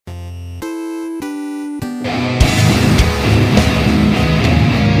Hello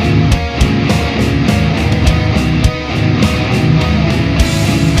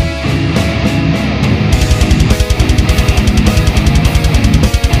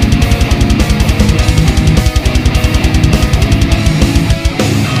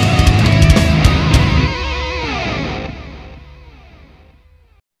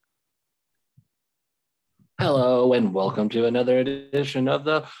and welcome to another edition of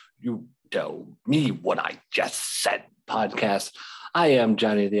the You Tell Me What I Just Said podcast. I am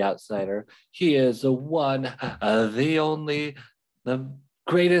Johnny the Outsider. He is the one, the only, the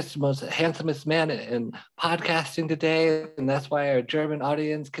greatest, most handsomest man in podcasting today. And that's why our German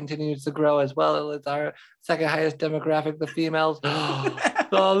audience continues to grow as well as our second highest demographic, the females. The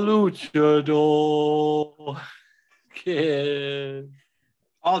luchador kid.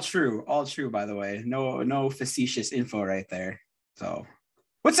 All true, by the way. No facetious info right there. So,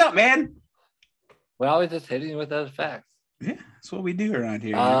 what's up, man? We're always just hitting you with those facts. Yeah, that's what we do around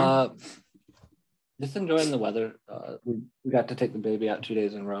here. Just enjoying the weather. We got to take the baby out 2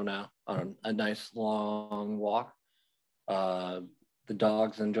 days in a row now on a nice long walk. The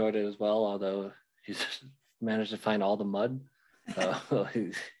dogs enjoyed it as well, although he's managed to find all the mud. So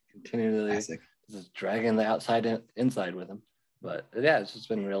he's continually just dragging the outside inside with him. But yeah, it's just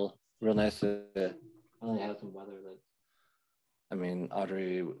been real nice to finally have some weather.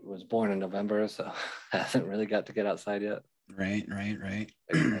 Audrey was born in November, so hasn't really got to get outside yet. Right. I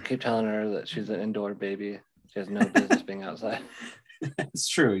keep telling her that she's an indoor baby. She has no business being outside. It's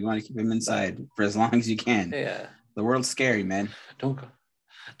true. You want to keep him inside for as long as you can. Yeah. The world's scary, man. Don't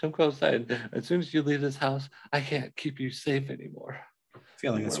go outside. As soon as you leave this house, I can't keep you safe anymore. I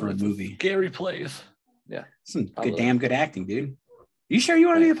feel like that's from a movie. Scary place. Yeah. Some damn good acting, dude. You sure you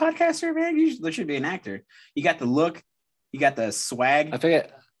want to be a podcaster, man? You should be an actor. You got the look. You got the swag. I think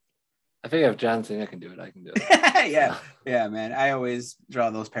if John Cena can do it, I can do it. Yeah, man. I always draw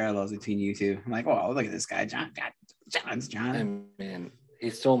those parallels between you two. I'm like, oh, look at this guy, John's John. And man, he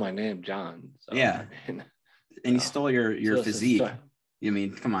stole my name, John. So, yeah. And he stole your physique.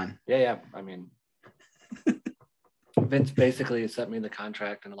 Come on. Yeah. Vince basically sent me the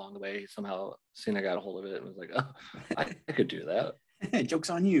contract, and along the way, somehow Cena got a hold of it and was like, "Oh, I could do that." Joke's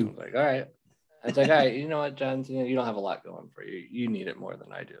on you. I was like, all right. It's like, all right, you know what, John Cena, you don't have a lot going for you. You need it more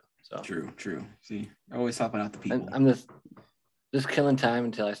than I do. So true. See, always helping out the people. I'm just killing time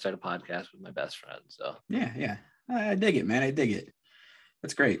until I start a podcast with my best friend. So yeah. I dig it, man. I dig it.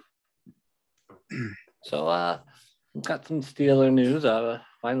 That's great. So we've got some Steeler news.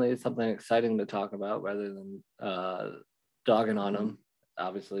 Finally, something exciting to talk about rather than dogging on them.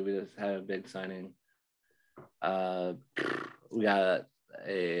 Obviously, we just had a big signing. We got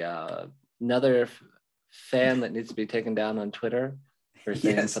another fan that needs to be taken down on Twitter for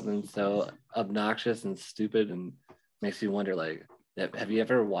saying something so obnoxious and stupid and makes you wonder, like, have you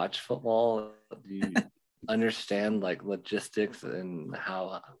ever watched football? Do you understand like logistics and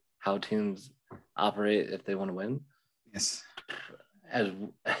how teams operate if they want to win? Yes. As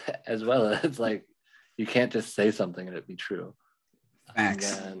well as like you can't just say something and it be true.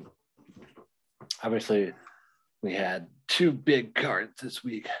 Facts. And obviously we had two big cards this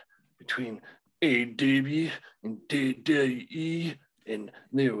week between AW and DDE, and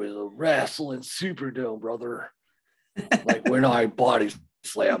there was a wrestling Superdome, brother. Like when I body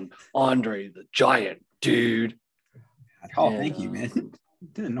slammed Andre the Giant, dude. Oh, thank you, man.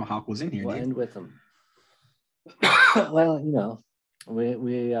 Didn't know Hawk was in here. We'll end with him. Well, you know,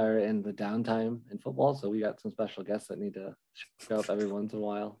 we are in the downtime in football, so we got some special guests that need to show up every once in a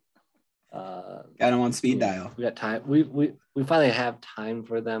while. Got him on speed dial. We got time. We finally have time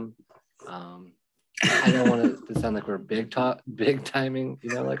for them. I don't want it to sound like we're big timing,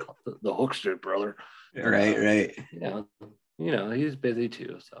 you know, like the Hookster brother. Right. You know, he's busy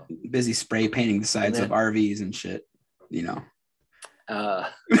too. So busy spray painting the sides of RVs and shit. You know. I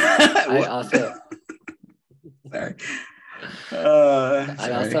also. Sorry. I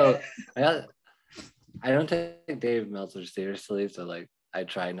don't take Dave Meltzer seriously, so like I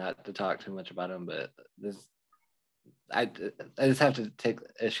try not to talk too much about him, but I just have to take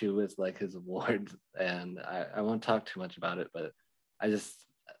issue with like his awards, and I won't talk too much about it, but it's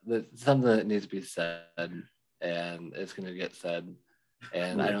something that needs to be said, and it's going to get said,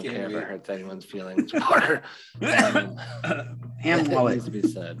 and I don't care if it hurts anyone's feelings. Parker, hand wallet needs to be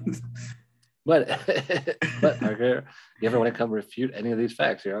said. But Parker, you ever want to come refute any of these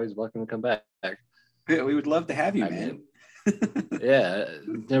facts, you're always welcome to come back. Yeah, we would love to have you, man. Yeah,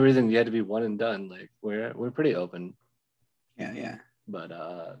 no reason you had to be one and done. Like we're pretty open. Yeah. But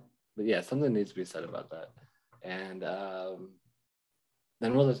yeah, something needs to be said about that. And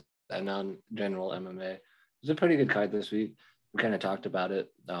then we'll just end on general MMA. was a pretty good card this week. We kind of talked about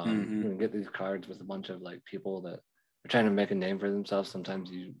it. Mhm. You get these cards with a bunch of like people that are trying to make a name for themselves.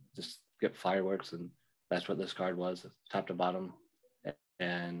 Sometimes you just get fireworks, and that's what this card was, top to bottom.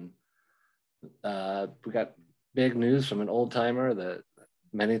 And we got big news from an old timer that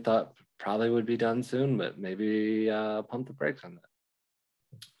many thought probably would be done soon, but maybe pump the brakes on that.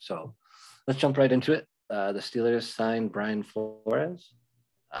 So let's jump right into it. The Steelers signed Brian Flores.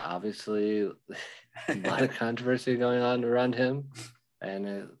 Obviously, a lot of controversy going on around him,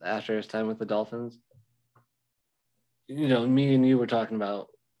 and after his time with the Dolphins, you know, me and you were talking about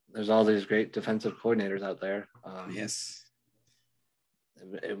there's all these great defensive coordinators out there. Yes.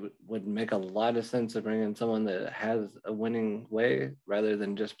 It would make a lot of sense to bring in someone that has a winning way rather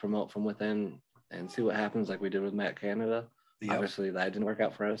than just promote from within and see what happens like we did with Matt Canada. Yep. Obviously, that didn't work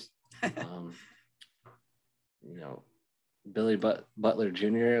out for us. You know, Billy Butler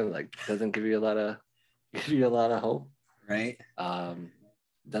Jr. like doesn't give you a lot of hope. Right.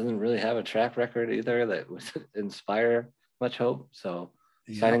 Doesn't really have a track record either that would inspire much hope. So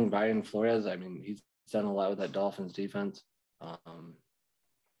signing Brian Flores, I mean, he's done a lot with that Dolphins defense.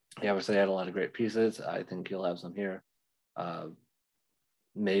 He obviously had a lot of great pieces. I think he'll have some here.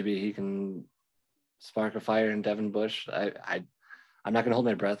 Maybe he can spark a fire in Devin Bush. I'm not gonna hold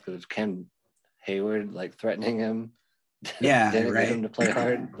my breath because Cam Hayward like threatening him. Yeah, didn't right. get him to play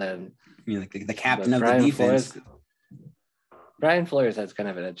hard. Then I mean, like the captain of the defense. Brian Flores has kind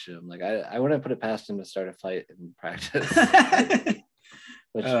of an edge to him. Like I wouldn't put it past him to start a fight in practice.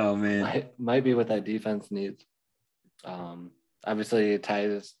 Which might be what that defense needs. Obviously, it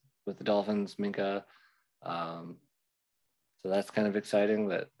ties with the Dolphins, Minka. So that's kind of exciting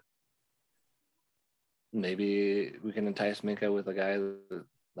that maybe we can entice Minka with a guy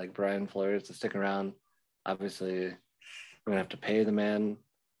like Brian Flores to stick around. Obviously, we're going to have to pay the man,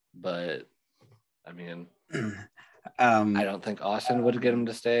 but I mean, I don't think Austin would get him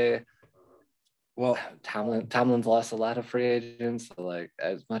to stay. Well, Tomlin's lost a lot of free agents. So like,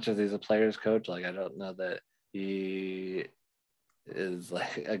 as much as he's a player's coach, like I don't know that he is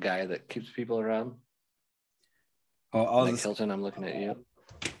like a guy that keeps people around. Hilton, I'm looking at you.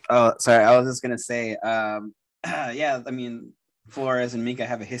 Oh, sorry. I was just gonna say, yeah. I mean, Flores and Minka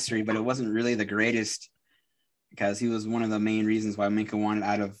have a history, but it wasn't really the greatest because he was one of the main reasons why Minka wanted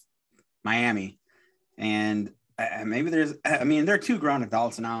out of Miami. And maybe they're two grown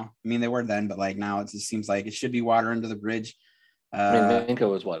adults now. I mean, they were then, but like now it just seems like it should be water under the bridge. Minka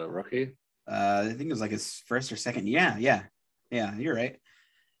was what, a rookie? I think it was like his first or second. Yeah, you're right.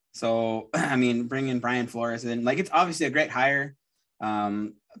 So, I mean, bringing Brian Flores in, like, it's obviously a great hire.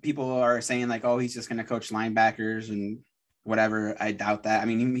 People are saying like, oh, he's just going to coach linebackers and whatever. I doubt that. I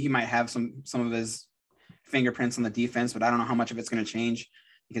mean, he might have some of his fingerprints on the defense, but I don't know how much of it's going to change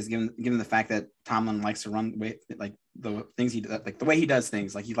because given the fact that Tomlin likes to run like the things like the way he does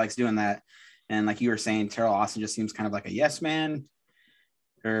things, like he likes doing that. And like you were saying, Terrell Austin just seems kind of like a yes man.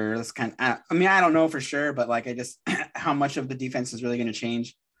 Or that's kind of, I mean, I don't know for sure, but like, I just, how much of the defense is really going to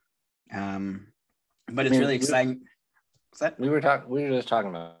change. But it's really exciting. We were just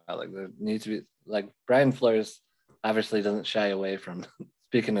talking about like there needs to be like Brian Flores obviously doesn't shy away from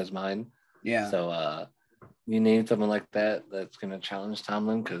speaking his mind. Yeah. So you need someone like that that's going to challenge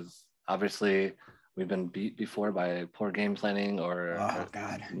Tomlin because obviously we've been beat before by poor game planning or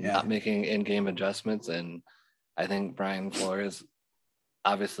not making in-game adjustments. And I think Brian Flores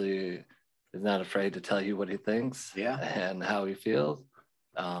obviously is not afraid to tell you what he thinks and how he feels.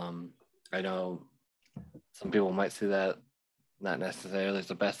 I know some people might see that not necessarily as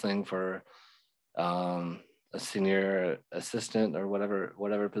the best thing for a senior assistant or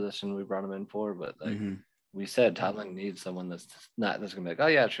whatever position we brought him in for, but like we said, Tomlin needs someone that's not just gonna be like, oh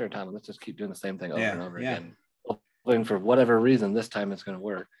yeah, sure, Tomlin, let's just keep doing the same thing over and over again. Hoping for whatever reason this time it's gonna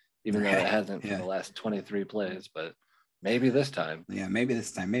work, even though it hasn't for the last 23 plays, but maybe this time. Yeah, maybe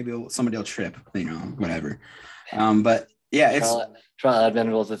this time. Maybe somebody will trip, whatever. But yeah, Charlotte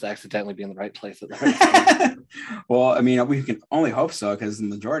Venables is accidentally be in the right place at the right time. Well, I mean, we can only hope so because the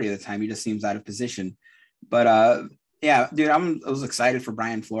majority of the time he just seems out of position. But yeah, dude, I was excited for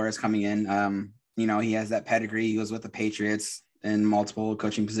Brian Flores coming in. He has that pedigree. He was with the Patriots in multiple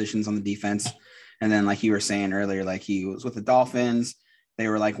coaching positions on the defense. And then like you were saying earlier, like he was with the Dolphins. They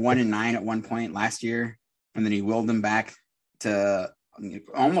were like 1-9 at one point last year. And then he willed them back to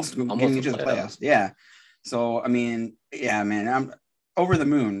almost getting into the playoffs. Yeah. So, I mean, yeah, man, I'm over the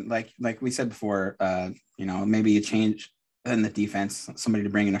moon. Like we said before, maybe a change in the defense, somebody to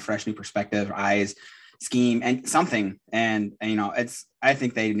bring in a fresh new perspective, eyes, scheme, and something. And I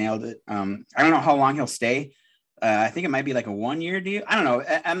think they nailed it. I don't know how long he'll stay. I think it might be like a 1-year deal. I don't know.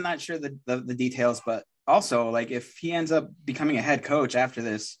 I'm not sure the details, but also, like, if he ends up becoming a head coach after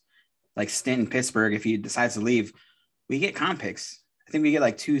this, like, stint in Pittsburgh, if he decides to leave, we get comp picks. I think we get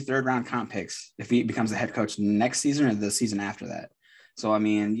like 2 third-round comp picks if he becomes a head coach next season or the season after that. So, I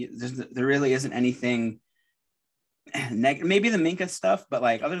mean, there really isn't anything maybe the Minka stuff, but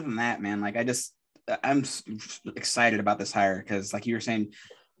like, other than that, man, like, I'm excited about this hire because, like you were saying,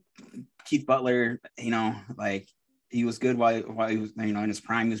 Keith Butler, like, he was good while he was, in his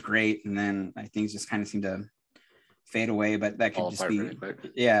prime, he was great, and then things just kind of seemed to fade away. But that could just be,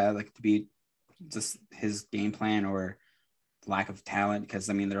 like, to be just his game plan or lack of talent, because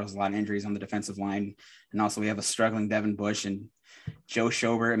I mean, there was a lot of injuries on the defensive line, and also we have a struggling Devin Bush and Joe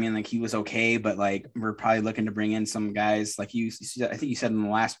Schobert. I mean, like, he was okay, but like, we're probably looking to bring in some guys like I think you said in the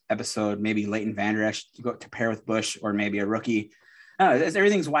last episode, maybe Leighton Vander Esch to pair with Bush, or maybe a rookie.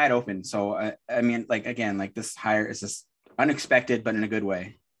 Everything's wide open. So I mean, like, again, like, this hire is just unexpected, but in a good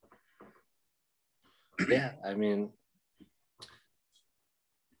way. Yeah, I mean,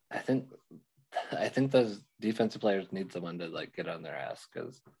 I think those defensive players need someone to like get on their ass,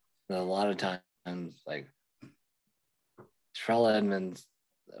 because a lot of times, like, Terrell Edmonds,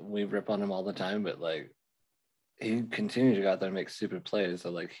 we rip on him all the time, but like, he continues to go out there and make stupid plays.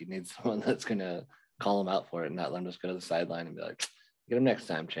 So like, he needs someone that's gonna call him out for it and not let him just go to the sideline and be like, get him next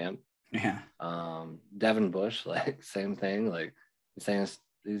time, champ. Yeah. Devin Bush, like, same thing. Like, he says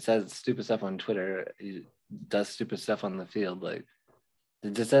stupid stuff on Twitter. He does stupid stuff on the field. Like,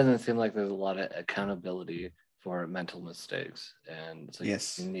 it just doesn't seem like there's a lot of accountability for mental mistakes. And so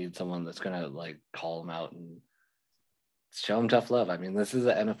yes, you need someone that's gonna like call him out and show him tough love. I mean, this is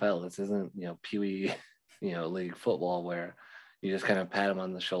the NFL. This isn't, Pee Wee, league football where you just kind of pat him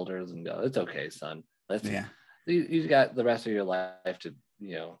on the shoulders and go, "It's okay, son. You got the rest of your life to,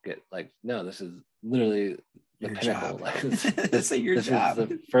 get like, no, this is literally the your pinnacle. Job. Like, this is your job. Is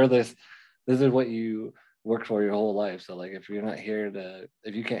the furthest. This is what you worked for your whole life. So like, if you're not here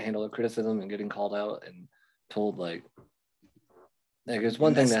if you can't handle the criticism and getting called out and told like it's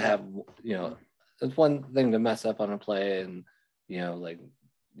one thing to have, it's one thing to mess up on a play and, like,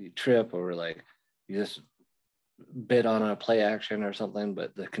 you trip or like you just bid on a play action or something,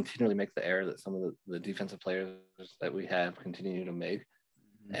 but to continually make the error that some of the defensive players that we have continue to make,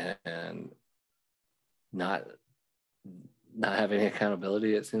 and not have any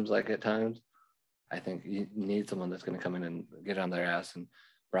accountability, it seems like at times. I think you need someone that's going to come in and get on their ass, and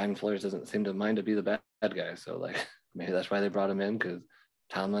Brian Flores doesn't seem to mind to be the bad guy. So like, maybe that's why they brought him in, because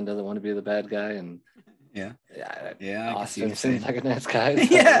Tomlin doesn't want to be the bad guy, and Austin seems like a nice guy.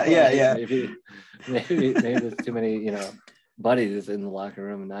 So yeah. Maybe there's too many, buddies in the locker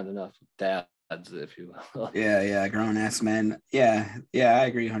room and not enough dads, if you will. Yeah, grown ass men. Yeah, I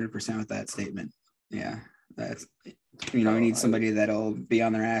agree 100% with that statement. Yeah, that's, we need somebody that'll be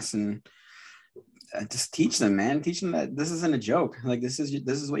on their ass and just teach them, man. Teach them that this isn't a joke. Like, this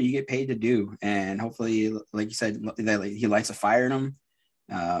is what you get paid to do, and hopefully, like you said, that he lights a fire in them.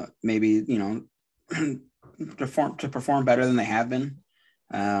 Maybe to perform better than they have been.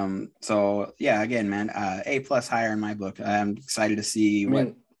 So yeah, again, man, A+ hire in my book. I'm excited to see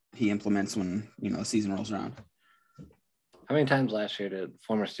what he implements when the season rolls around. How many times last year did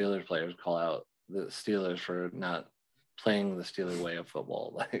former Steelers players call out the Steelers for not playing the Steeler way of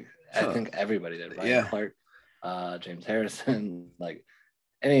football? Like, I think everybody did. Ryan Clark, James Harrison, like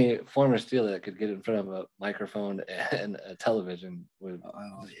any former Steeler that could get in front of a microphone and a television was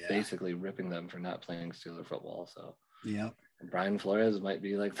basically ripping them for not playing Steeler football. So Brian Flores might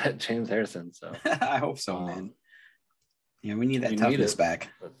be like that James Harrison. So I hope so, man. Yeah, we need that toughness back.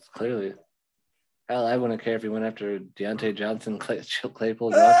 That's clearly. Hell, I wouldn't care if he went after Deontay Johnson,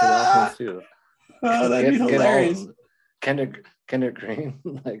 Claypool, and Roger Offense too. Oh, that'd be hilarious. Kendrick Green,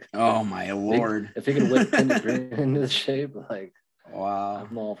 like, oh my lord! If he could whip Kendrick Green into shape, like, wow,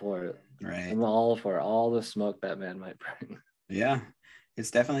 I'm all for it. Right, I'm all for all the smoke that man might bring. Yeah,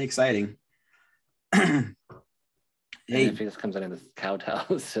 it's definitely exciting. Hey, if he just comes in this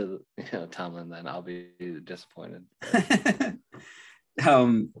kowtows to Tomlin, then I'll be disappointed.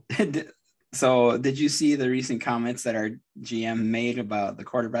 So did you see the recent comments that our GM made about the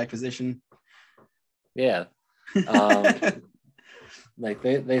quarterback position? Yeah. Like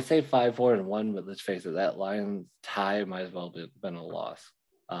they say 5-4-1, but let's face it, that Lions tie might as well have been a loss.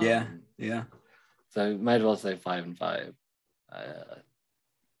 Yeah. So you might as well say 5-5.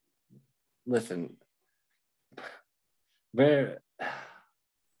 Listen, if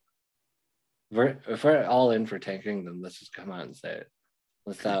we're all in for tanking, then let's just come out and say it.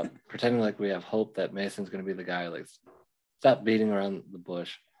 Let's stop pretending like we have hope that Mason's going to be the guy. Like, stop beating around the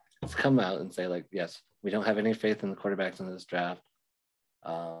bush. Let's come out and say, like, yes, we don't have any faith in the quarterbacks in this draft.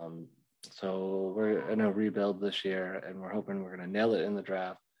 So we're in a rebuild this year, and we're hoping we're going to nail it in the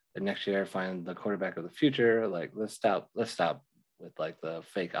draft. And next year, find the quarterback of the future. Like, let's stop with like the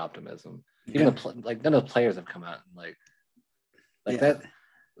fake optimism. Even like none of the players have come out and like that.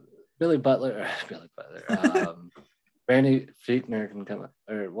 Billy Butler, Randy Fichtner can come out,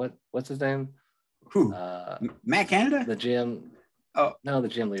 or what's his name? Who? Matt Canada? The GM. Oh no, the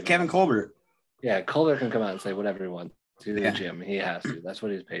GM leader. Kevin Colbert. Yeah, Colbert can come out and say whatever he wants. He's the GM. He has to. That's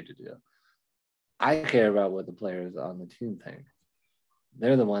what he's paid to do. I care about what the players on the team think.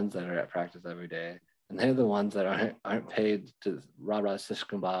 They're the ones that are at practice every day, and they're the ones that aren't paid to rah-rah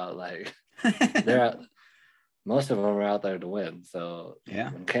sishkamba. Like they're out, most of them are out there to win. So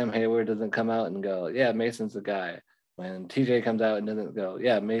when Cam Hayward doesn't come out and go, yeah, Mason's the guy. When TJ comes out and doesn't go,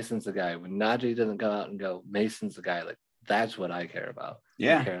 yeah, Mason's the guy. When Najee doesn't come out and go, Mason's the guy. Like that's what I care about.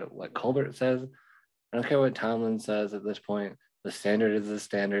 Yeah. I don't care what Colbert says. I don't care what Tomlin says at this point. The standard is the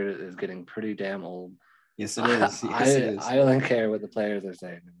standard. Is getting pretty damn old. Yes, it is. I don't care what the players are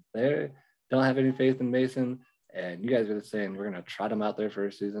saying. If they don't have any faith in Mason, and you guys are saying we're going to trot him out there for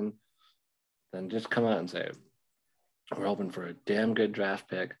a season, then just come out and say we're hoping for a damn good draft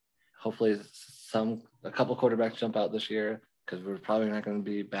pick. Hopefully, a couple quarterbacks jump out this year because we're probably not going to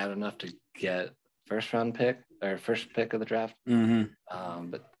be bad enough to get first pick of the draft. Mm-hmm.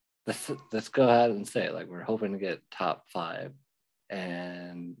 But let's go ahead and say like we're hoping to get top 5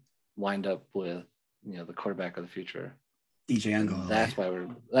 and wind up with the quarterback of the future. DJ Ungle. That's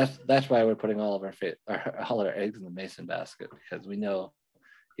why we're putting all of our eggs in the Mason basket, because we know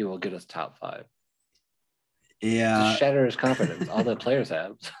he will get us top 5. Yeah. Just shatter his confidence. All the players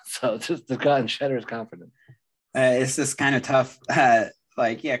have. So just to go and shatter his confidence. It's just kind of tough.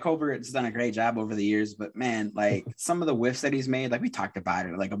 Colbert's done a great job over the years, but man, like some of the whiffs that he's made, like we talked about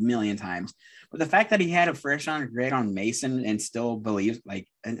it like a million times, but the fact that he had a first round grade on Mason and still believes, like,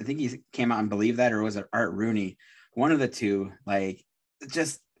 I think he came out and believed that, or was it Art Rooney? One of the two, like,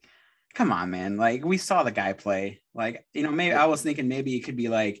 just come on, man. Like we saw the guy play, like, maybe I was thinking maybe it could be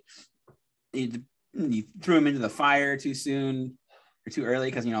like, you threw him into the fire too soon or too early,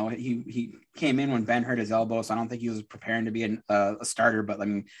 because he came in when Ben hurt his elbow, so I don't think he was preparing to be a starter. But I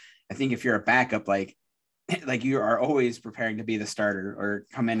mean, I think if you're a backup, like you are always preparing to be the starter or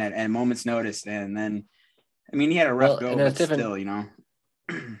come in at a moment's notice. And then, I mean, he had a rough go, but still,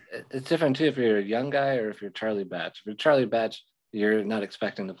 it's different too if you're a young guy or if you're Charlie Batch. If you're Charlie Batch, you're not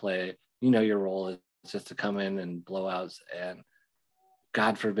expecting to play. Your role is just to come in and blowouts, and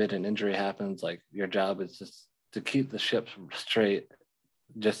God forbid an injury happens. Like your job is just to keep the ship straight,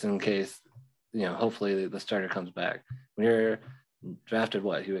 just in case, hopefully the starter comes back. When you're drafted,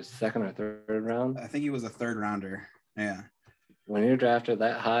 he was second or third round? I think he was a third rounder. Yeah. When you're drafted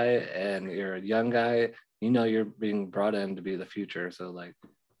that high and you're a young guy, you're being brought in to be the future. So like,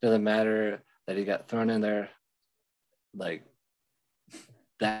 doesn't matter that he got thrown in there. Like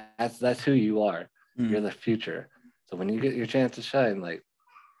that's who you are. You're the future. So when you get your chance to shine, like,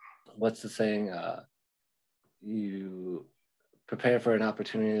 what's the saying? You prepare for an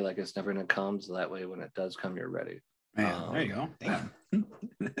opportunity like it's never going to come, so that way when it does come, you're ready. Man, there you go. Damn.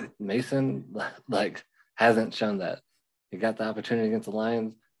 Mason hasn't shown that. He got the opportunity against the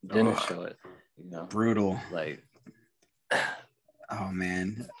Lions, didn't show it. Brutal. Like, oh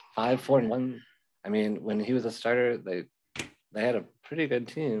man, 5-4-1. I mean, when he was a starter, they had a pretty good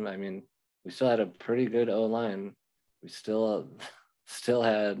team. I mean, we still had a pretty good O-line. We still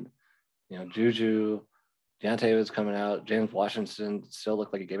had, Juju. Deontay was coming out. James Washington still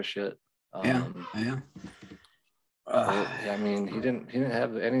looked like he gave a shit. Yeah. I mean, he didn't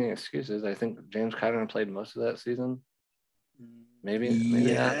have any excuses. I think James Conner played most of that season. Maybe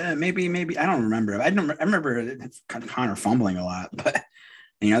not. Maybe. I don't remember. I remember Conner fumbling a lot, but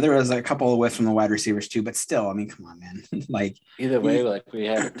there was a couple of whiffs from the wide receivers too. But still, I mean, come on, man. Like either way, like we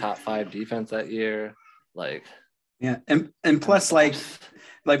had a top 5 defense that year. Like and plus, like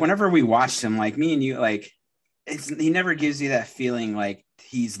whenever we watched him, like me and you, like he never gives you that feeling like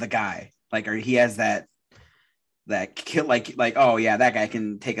he's the guy, like, or he has that kill, like oh yeah, that guy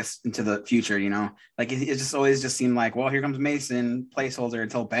can take us into the future, like it just always just seemed like, well, here comes Mason, placeholder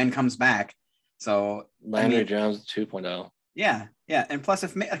until Ben comes back. So Landry Jones 2.0. Yeah, and plus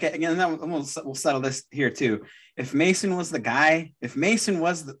again, then we'll settle this here too. If Mason was the guy,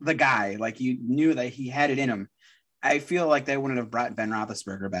 like you knew that he had it in him, I feel like they wouldn't have brought Ben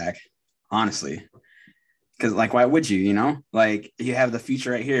Roethlisberger back, honestly. Because, like, why would you, Like, you have the future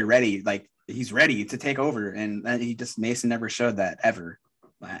right here ready. Like, he's ready to take over. And Mason never showed that ever.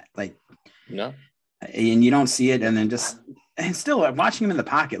 Like, no. And you don't see it. And then and still watching him in the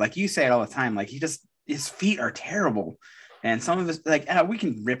pocket, like you say it all the time, like his feet are terrible. And some of us, like, we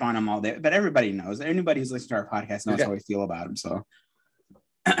can rip on him all day, but everybody knows. Anybody who's listening to our podcast knows how we feel about him. So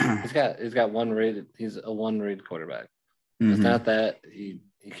he's got one rated. He's a one rated quarterback. It's not that he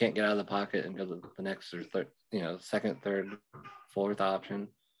can't get out of the pocket and go to the next or third, second, third, fourth option.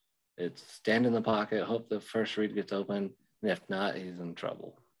 It's stand in the pocket, hope the first read gets open, and if not, he's in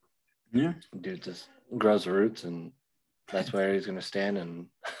trouble. Yeah, dude just grows roots, and that's where he's going to stand. And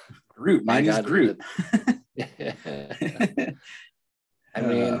Groot, man, he's Groot. I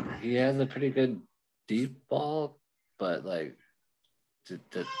mean, he has a pretty good deep ball, but like,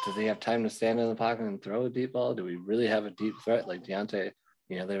 does he have time to stand in the pocket and throw a deep ball? Do we really have a deep threat like Deontay?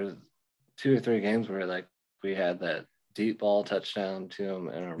 There was 2 or 3 games where like we had that deep ball touchdown to him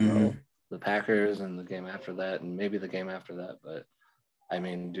in a row. The Packers and the game after that, and maybe the game after that. But I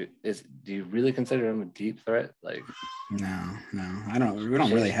mean, do you really consider him a deep threat? Like, no, I don't. We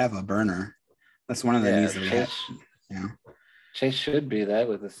don't really have a burner. That's one of the needs that we have. Chase should be that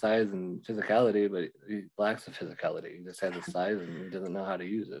with the size and physicality, but he lacks the physicality. He just has the size and he doesn't know how to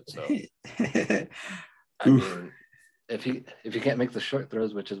use it. So, I mean, if he can't make the short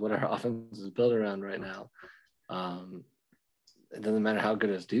throws, which is what our offense is built around right now, it doesn't matter how good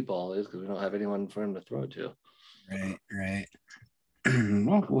his deep ball is because we don't have anyone for him to throw it to. Right.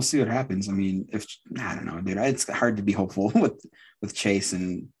 Well, we'll see what happens. I mean, I don't know, dude. It's hard to be hopeful with Chase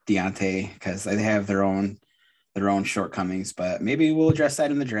and Deontay because they have their own shortcomings. But maybe we'll address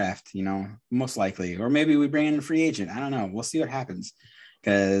that in the draft. Most likely, or maybe we bring in a free agent. I don't know. We'll see what happens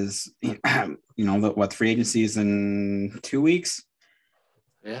because what free agency is in 2 weeks.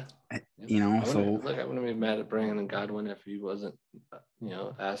 Yeah. So look, I wouldn't be mad at bringing in Godwin if he wasn't,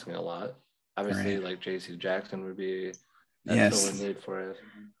 asking a lot. Obviously, like J.C. Jackson would be. That's what we need for it.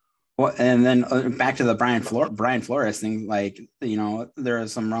 Well, and then back to the Brian Flores thing. Like, there are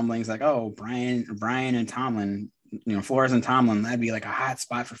some rumblings like, oh, Brian and Tomlin, Flores and Tomlin, that'd be like a hot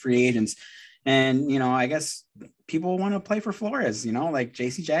spot for free agents. And I guess people want to play for Flores. Like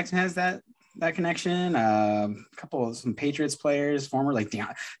J.C. Jackson has that connection. A couple of some Patriots players, former like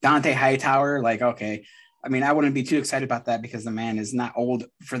Dante Hightower. Like, okay. I mean, I wouldn't be too excited about that because the man is not old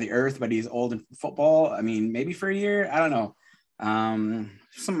for the earth, but he's old in football. I mean, maybe for a year. I don't know.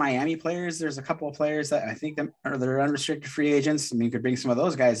 Some Miami players. There's a couple of players that I think they're unrestricted free agents. I mean, you could bring some of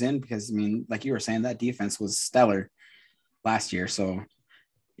those guys in because, I mean, like you were saying, that defense was stellar last year. So,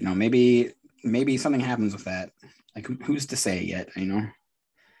 maybe something happens with that. Like, who's to say yet? I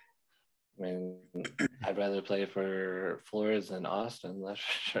mean, I'd rather play for Flores than Austin. That's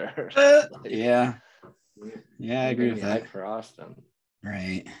for sure. Yeah, I agree with that. For Austin,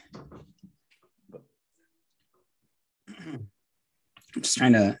 right? I'm just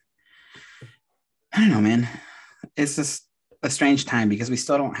trying to. I don't know, man. It's just a strange time because we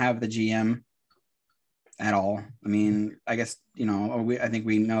still don't have the GM at all. I mean, I guess I think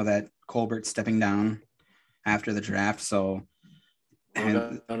we know that Colbert's stepping down after the draft. So,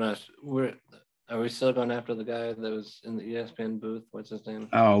 are we still going after the guy that was in the ESPN booth? What's his name?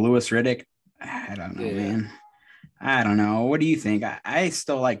 Oh, Louis Riddick. I don't know, man. I don't know. What do you think? I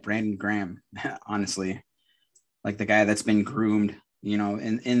still like Brandon Graham, honestly. Like the guy that's been groomed, in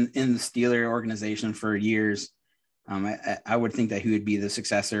the Steeler organization for years. I would think that he would be the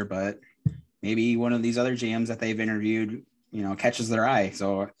successor, but maybe one of these other GMs that they've interviewed, catches their eye.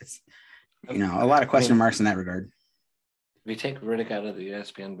 So it's, a lot of question marks in that regard. If you take Riddick out of the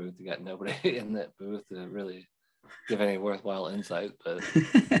ESPN booth, you got nobody in that booth to really give any worthwhile insight. But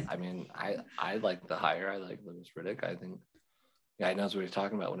I mean, I like the hire. I like Louis Riddick. I think the guy knows what he's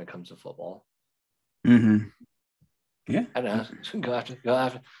talking about when it comes to football. Mm-hmm. Yeah. I don't know. Go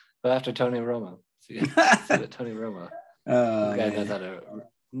after Tony Romo. See what Tony Romo. The guy knows how to.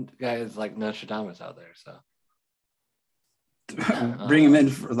 Guy is like Nostradamus out there. So bring him in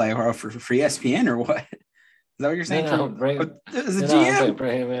for free ESPN or what? Is that what you're saying? As a GM?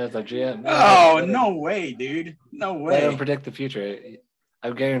 Bring him in as a GM. No way, dude. No way. Let him predict the future. I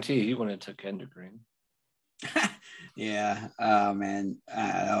guarantee he wouldn't have took Kendrick Green. Yeah. Oh, man.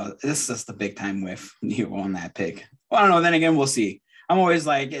 This is just a big time whiff you on that pick. Well, I don't know. Then again, we'll see. I'm always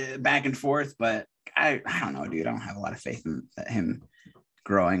like back and forth, but I don't know, dude. I don't have a lot of faith in him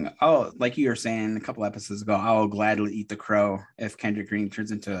growing. Oh, like you were saying a couple episodes ago, I will gladly eat the crow if Kendrick Green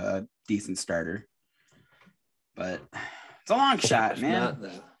turns into a decent starter. But it's a long shot, man.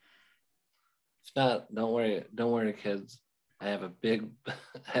 It's not. Don't worry, kids. I have a big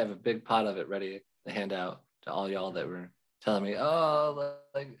pot of it ready to hand out to all y'all that were telling me, oh,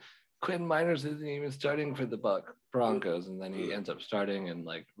 like Quinn Miners isn't even starting for the Broncos, and then he ends up starting and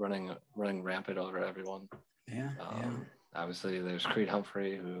like running rampant over everyone. Yeah. Obviously, there's Creed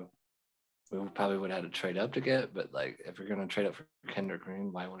Humphrey, who we probably would have had to trade up to get, but like if you're gonna trade up for Kendrick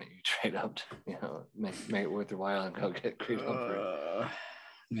Green, why wouldn't you trade up to, make it worth your while and go get Creed Humphrey?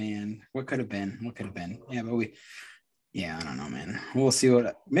 Man, what could have been? Yeah, but I don't know, man. We'll see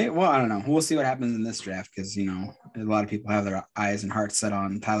I don't know. We'll see what happens in this draft because a lot of people have their eyes and hearts set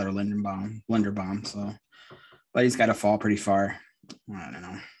on Tyler Linderbaum. So, but he's got to fall pretty far. I don't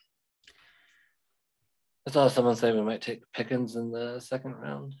know. I saw someone say we might take Pickens in the second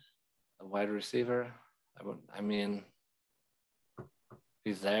round, a wide receiver. I mean, if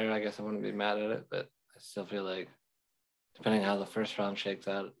he's there, I guess I wouldn't be mad at it, but I still feel like depending on how the first round shakes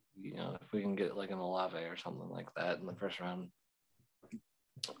out, if we can get like an Olave or something like that in the first round,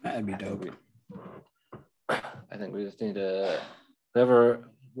 that'd be dope. I think we just need to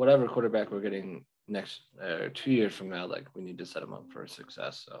whatever quarterback we're getting next 2 years from now, like we need to set him up for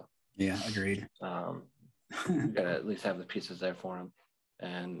success. So yeah, agreed. We gotta at least have the pieces there for him.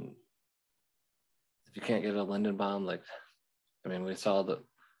 And if you can't get a Lindenbaum, we saw that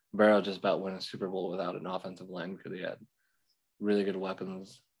Burrow just about win a Super Bowl without an offensive line because he had really good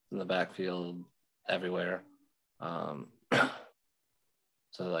weapons in the backfield everywhere. So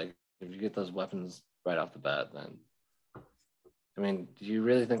like if you get those weapons right off the bat, then do you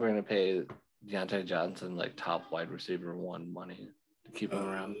really think we're gonna pay Deontay Johnson like top wide receiver one money to keep him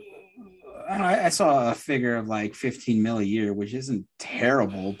around? I saw a figure of like 15 mil a year, which isn't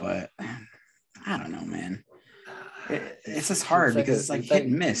terrible, but I don't know, man. It's just hard because it's like hit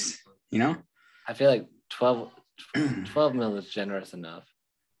and miss, I feel like 12 mil is generous enough.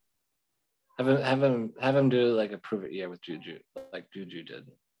 Have him do like a prove it year with Juju, like Juju did.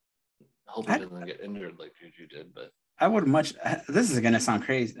 Hope he doesn't get injured like Juju did, but I would this is gonna sound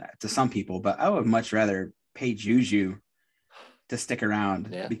crazy to some people, but I would much rather pay Juju to stick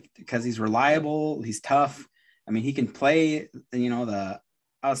around because he's reliable, he's tough. He can play, the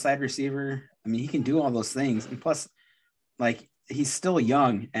outside receiver. He can do all those things. And plus, like, he's still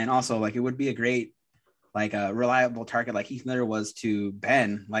young. And also, like, it would be a great, like, a reliable target like Heath Miller was to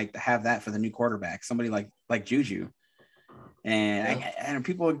Ben, like, to have that for the new quarterback, somebody like Juju. And and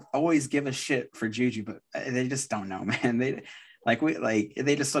people always give a shit for Juju, but they just don't know, man. They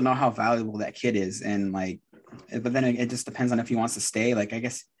just don't know how valuable that kid is. And, like, but then it just depends on if he wants to stay. Like, I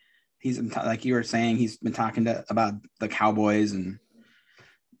guess he's, like you were saying, he's been talking about the Cowboys, and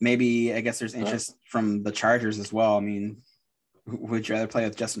maybe I guess there's interest from the Chargers as well. Would you rather play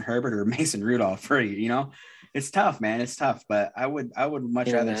with Justin Herbert or Mason Rudolph for you? It's tough, man. It's tough, but I would much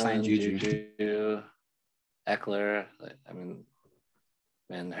rather sign Juju. Eckler.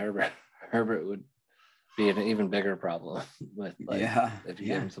 Herbert would be an even bigger problem with if you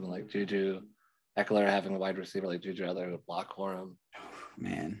give him something like Juju. Eckler having a wide receiver like Juju out there would block for him.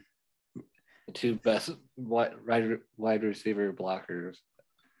 Man, the two best wide receiver blockers,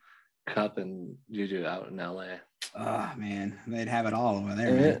 Cup and Juju out in LA. Oh man, they'd have it all over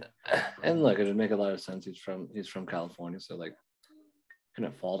there. And look, it would make a lot of sense. He's from California, so like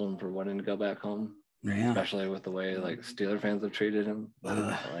couldn't fault him for wanting to go back home. Yeah. Especially with the way like Steeler fans have treated him.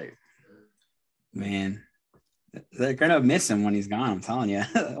 Man. They're gonna miss him when he's gone. I'm telling you.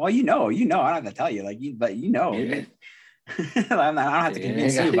 Well, I don't have to tell you, but I don't have to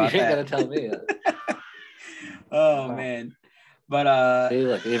convince you about that. You gotta tell me. Oh man, but see,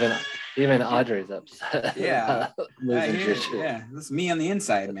 look, even Audrey's upset. Yeah, that's me on the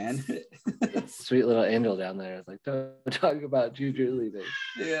inside, man. That sweet little angel down there is like, don't talk about Juju leaving.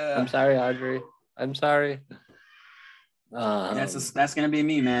 Yeah, I'm sorry, Audrey. I'm sorry. That's gonna be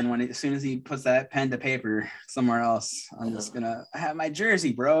me, man. As soon as he puts that pen to paper somewhere else, I'm just gonna have my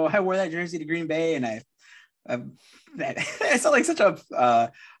jersey, bro. I wore that jersey to Green Bay, and I sound like such a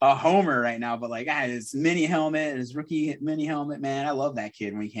homer right now, but like his mini helmet, his rookie mini helmet, man. I love that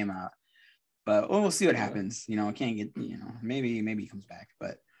kid when he came out. But we'll see what happens. I can't get maybe he comes back.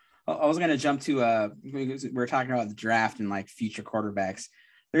 But I was gonna jump to we're talking about the draft and like future quarterbacks.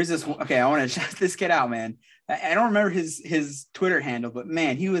 There's this. Okay, I want to check this kid out, man. I don't remember his Twitter handle, but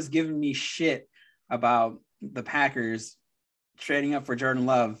man, he was giving me shit about the Packers trading up for Jordan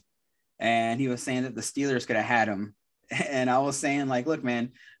Love, and he was saying that the Steelers could have had him. And I was saying, like, look,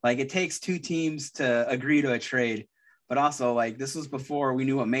 man, like it takes two teams to agree to a trade, but also like this was before we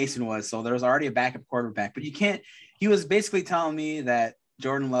knew what Mason was, so there was already a backup quarterback. But you can't. He was basically telling me that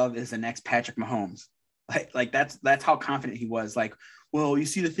Jordan Love is the next Patrick Mahomes. Like that's how confident he was. Like, well, you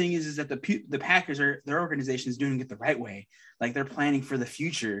see, the thing is that the Packers their organization is doing it the right way. Like they're planning for the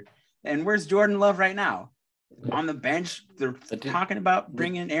future. And where's Jordan Love right now? On the bench. They're talking about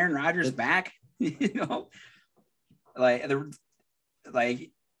bringing Aaron Rodgers back. Like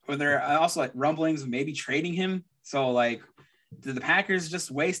were there also like rumblings of maybe trading him? So like, did the Packers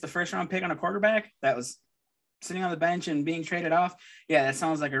just waste the first round pick on a quarterback that was sitting on the bench and being traded off? Yeah, that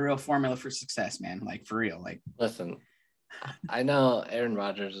sounds like a real formula for success, man. Like, for real. Like, listen, I know Aaron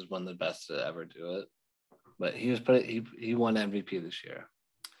Rodgers is one of the best to ever do it, but he won MVP this year.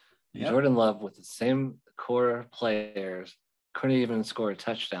 Yep. Jordan Love, with the same core players, couldn't even score a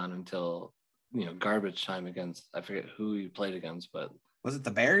touchdown until garbage time against, I forget who he played against, but was it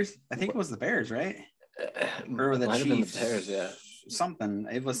the Bears? I think it was the Bears, right? Or the Chiefs? The Bears, yeah. Something.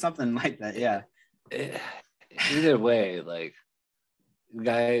 It was something like that, yeah. Either way, like, the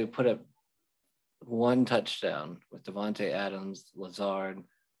guy put up one touchdown with Devontae Adams, Lazard,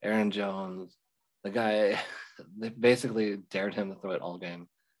 Aaron Jones. The guy, they basically dared him to throw it all game,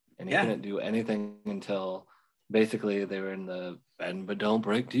 and he couldn't do anything until basically they were in the bend but don't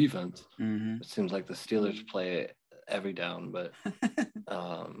break defense. It seems like the Steelers play it every down, but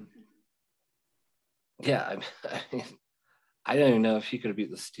yeah, I mean, I don't even know if he could have beat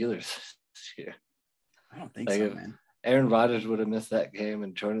the Steelers this year. I don't think so, man. Aaron Rodgers would have missed that game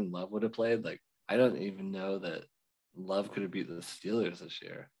and Jordan Love would have played. Like, I don't even know that Love could have beat the Steelers this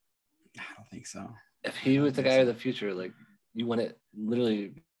year. I don't think so. If he was the guy of the future, like, you wouldn't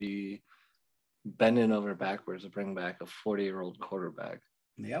literally be bending over backwards to bring back a 40-year-old quarterback.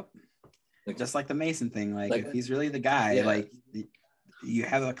 Yep. Like, just like the Mason thing. Like if he's really the guy, like, you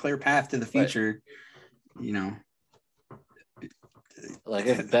have a clear path to the future, Like,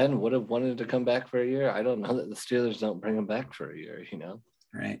 if Ben would have wanted to come back for a year, I don't know that the Steelers don't bring him back for a year,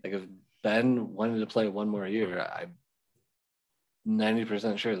 Right. Like, if Ben wanted to play one more year, I'm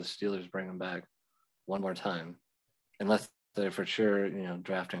 90% sure the Steelers bring him back one more time. Unless they're for sure,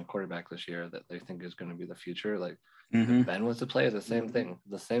 drafting a quarterback this year that they think is going to be the future. Like, if Ben was to play, the same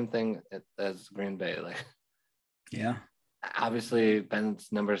thing as Green Bay. Like, yeah. Obviously,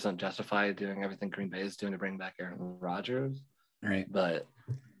 Ben's numbers don't justify doing everything Green Bay is doing to bring back Aaron Rodgers. Right. But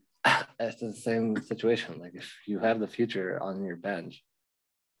it's the same situation. Like, if you have the future on your bench,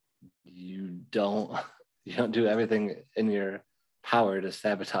 you don't do everything in your power to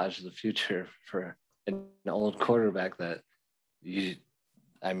sabotage the future for an old quarterback that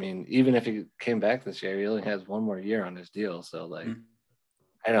even if he came back this year, he only has one more year on his deal. So, like,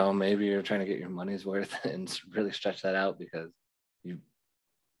 I don't know, maybe you're trying to get your money's worth and really stretch that out because you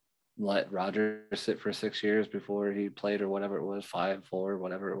let Rodgers sit for 6 years before he played, or whatever it was, 5, 4,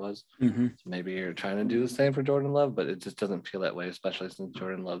 whatever it was. So maybe you're trying to do the same for Jordan Love, but it just doesn't feel that way, especially since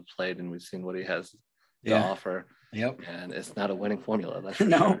Jordan Love played and we've seen what he has to offer. Yep. And it's not a winning formula. That's for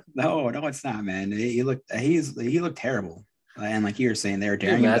no, sure. no, it's not, man. He looked terrible. And like you were saying, they were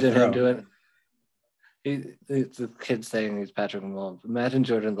daring him to imagine throw. him doing. It's a kid saying he's Patrick Mahomes. Imagine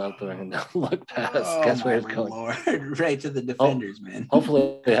Jordan Love throwing a look pass. Guess where it's going? Lord. Right to the defenders, man.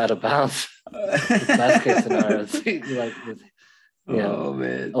 Hopefully they had a bounce. Best case scenario,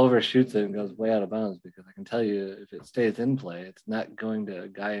 man, overshoots it and goes way out of bounds, because I can tell you if it stays in play, it's not going to a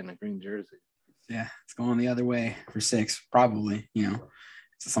guy in a green jersey. Yeah, it's going the other way for 6, probably.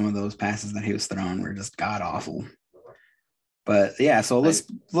 Some of those passes that he was throwing were just god awful. But yeah, so let's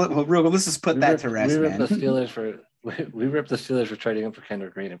just put that to rest, man. We ripped the Steelers for trading up for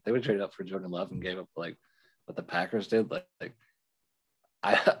Kendrick Green. If they would trade up for Jordan Love and gave up like what the Packers did, like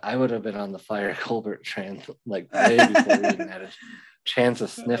I would have been on the Fire Colbert train like way before we even had a chance to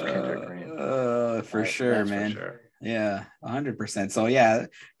sniff Kendrick Green. For sure, man. For sure. Yeah, 100%. So yeah,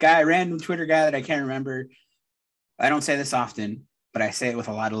 random Twitter guy that I can't remember. I don't say this often, but I say it with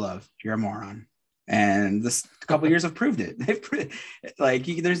a lot of love. You're a moron. And this couple years have proved it.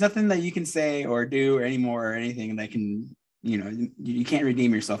 There's nothing that you can say or do or anymore or anything that can, you can't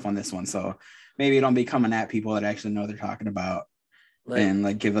redeem yourself on this one. So maybe don't be coming at people that actually know what they're talking about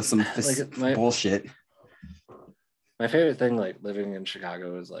and give us some bullshit. My favorite thing, living in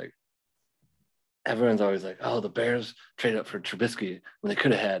Chicago, is everyone's always like, oh, the Bears traded up for Trubisky when they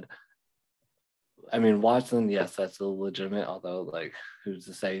could have had. I mean, Watson, yes, that's legitimate. Although, who's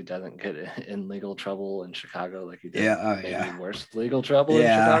to say he doesn't get in legal trouble in Chicago like he did? Maybe worse legal trouble in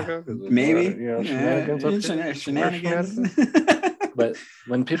Chicago. Maybe shenanigans. But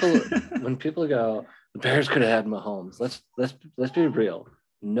when people go, the Bears could have had Mahomes. Let's be real.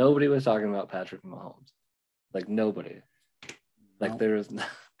 Nobody was talking about Patrick Mahomes. Nobody. There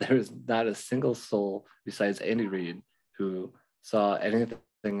was not a single soul besides Andy Reid who saw anything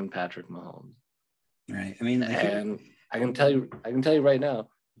in Patrick Mahomes. Right. I mean, and I can tell you right now,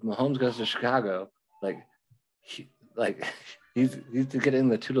 if Mahomes goes to Chicago, he's to get in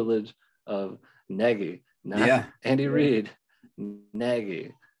the tutelage of Nagy, not Andy Reid,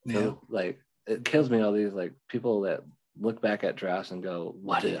 Nagy. So it kills me, all these people that look back at drafts and go,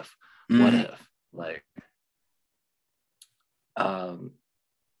 what if? Um,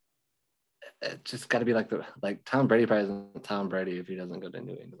 it's just got to be like Tom Brady probably isn't Tom Brady if he doesn't go to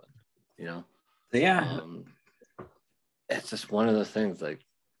New England, you know? Yeah. It's just one of those things. Like,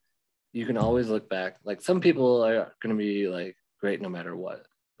 you can always look back. Like, some people are going to be like great no matter what,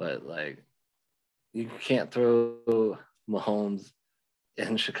 but like, you can't throw Mahomes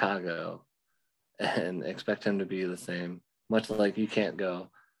in Chicago and expect him to be the same. Much like you can't go,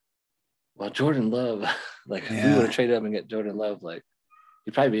 well, Jordan Love, like if we would have traded up and get Jordan Love, like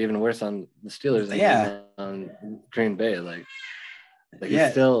he'd probably be even worse on the Steelers than he is on Green Bay. Like we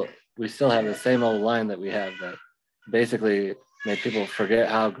still have the same old line that we have that basically made people forget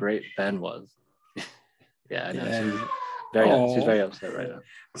how great Ben was. Yeah, I know. Yeah. She's very upset right now.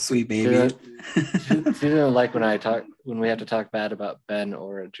 Sweet baby. She didn't like when we have to talk bad about Ben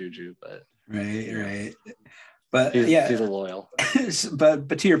or Juju, but right. But she's a loyal.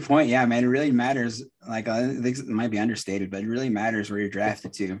 but to your point, yeah, man, it really matters. Like, I think it might be understated, but it really matters where you're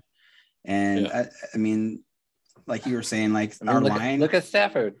drafted to. And I mean, like you were saying, like line. Look at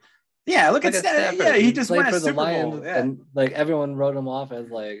Stafford. Yeah, look at Stafford. Yeah, he just won a Super Bowl. Yeah. And like everyone wrote him off as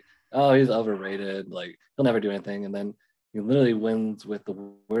like, oh, he's overrated. Like he'll never do anything. And then he literally wins with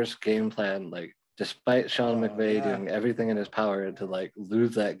the worst game plan. Like despite Sean McVay doing everything in his power to like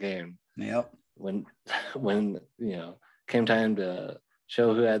lose that game. Yep. When came time to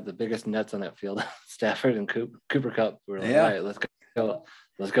show who had the biggest nuts on that field, Stafford and Cooper Kupp were like, all right, let's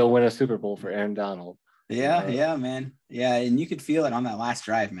go win a Super Bowl for Aaron Donald. Yeah, man. Yeah, and you could feel it on that last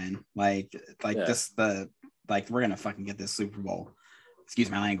drive, man. Like we're gonna fucking get this Super Bowl. Excuse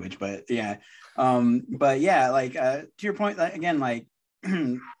my language, but yeah. To your point, like, again, like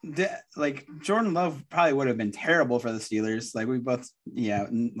like Jordan Love probably would have been terrible for the Steelers. Like we both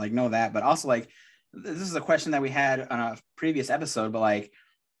know that, but also like this is a question that we had on a previous episode, but like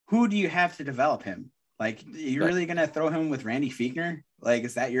who do you have to develop him? Like you're really gonna throw him with Randy Fichtner? Like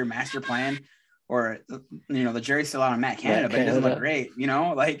is that your master plan? Or the jury's still out on Matt Canada, but it doesn't look great,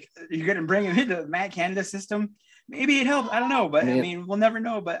 like you're gonna bring him into Matt Canada's system. Maybe it helps. I don't know, but I mean we'll never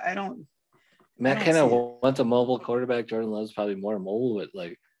know, but I don't. Matt Canada wants a mobile quarterback. Jordan Love's probably more mobile, but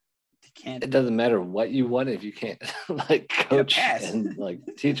like it doesn't matter what you want if you can't like coach and like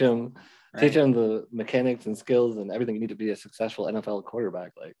teach him the mechanics and skills and everything you need to be a successful NFL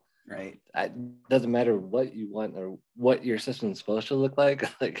quarterback. Like it doesn't matter what you want or what your system is supposed to look like.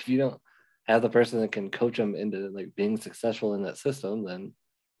 Like if you don't have the person that can coach them into like being successful in that system, then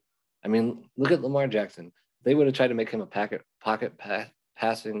I mean look at Lamar Jackson. They would have tried to make him a pocket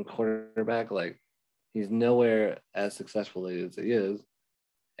passing quarterback. Like he's nowhere as successful as he is,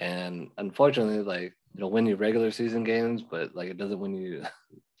 and unfortunately, like it'll win you regular season games, but like it doesn't win you,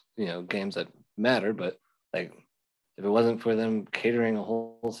 games that matter. But like if it wasn't for them catering a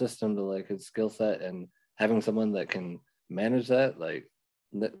whole system to like his skill set and having someone that can manage that, like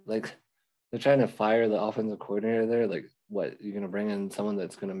they're trying to fire the offensive coordinator there. Like, what, you're going to bring in someone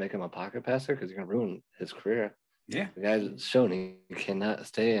that's going to make him a pocket passer? Because you're going to ruin his career. Yeah. The guy's shown he cannot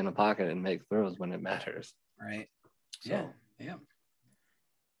stay in a pocket and make throws when it matters. Right. So, yeah.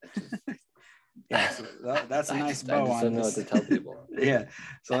 So that's a nice bow on this. I just don't know what to tell people. Yeah.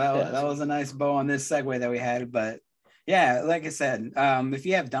 So that was a nice bow on this segue that we had. But yeah, like I said, if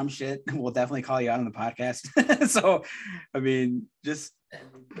you have dumb shit, we'll definitely call you out on the podcast. So, I mean, just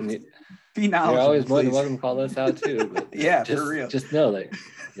be knowledgeable. You're always more than welcome to call us out too. But yeah, for real. Just know that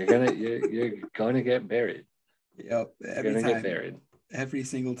you're gonna get buried. Yep. Every time. Get buried. Every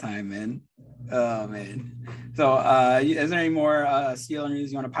single time, man. Oh man. So is there any more Steeler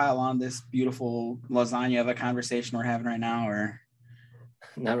news you want to pile on this beautiful lasagna of a conversation we're having right now, or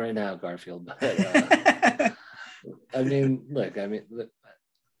not right now, Garfield? But I mean, look,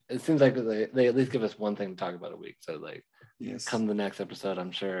 it seems like they at least give us one thing to talk about a week. So like, come the next episode,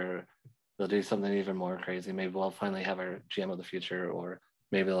 I'm sure they'll do something even more crazy. Maybe we'll finally have our GM of the future, or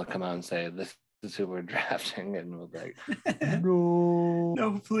maybe they'll come out and say this is who we're drafting, and we'll be like,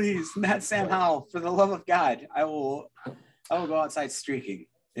 no, please, not Sam Howell. For the love of God, I will go outside streaking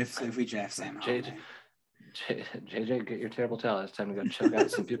if we draft Sam Howell. JJ, get your terrible towel. It's time to go choke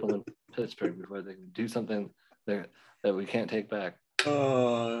out some people in Pittsburgh before they do something that we can't take back.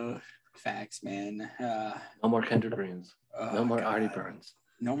 Facts, man. No more Kendrick Greens. No more Artie Burns.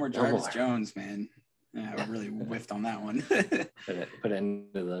 No more Jarvis Jones, man. Yeah, I really whiffed on that one. put an end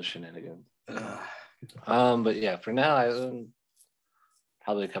to those shenanigans. But yeah, for now, I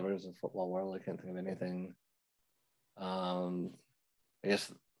probably covers the football world. I can't think of anything. I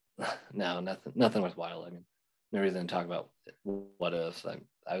guess no, nothing worthwhile. I mean, no reason to talk about what ifs.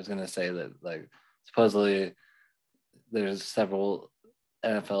 I was gonna say that like supposedly there's several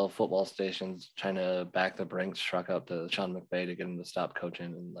NFL football stations trying to back the Brinks truck up to Sean McVay to get him to stop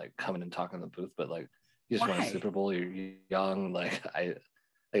coaching and like coming and talking in the booth. But like, you just won a Super Bowl. You're young. Like I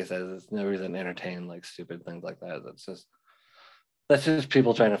said, there's no reason to entertain like stupid things like that. That's just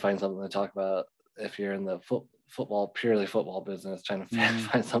people trying to find something to talk about. If you're in the purely football business, trying to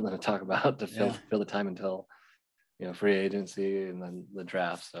find something to talk about to fill the time until free agency and then the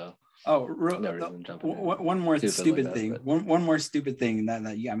draft. So no reason to jump in. One more stupid thing. One more stupid thing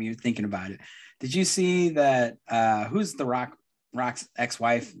that you're thinking about it. Did you see that? Who's the Rock's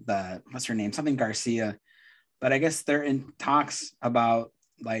ex-wife? What's her name? Something Garcia. But I guess they're in talks about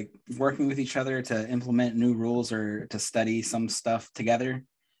like working with each other to implement new rules or to study some stuff together.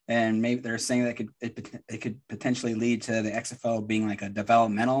 And maybe they're saying that it could potentially lead to the XFL being like a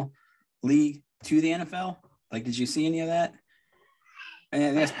developmental league to the NFL. Like, did you see any of that? I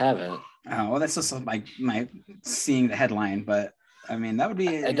haven't. Oh, well, that's just my seeing the headline, but I mean, that would be.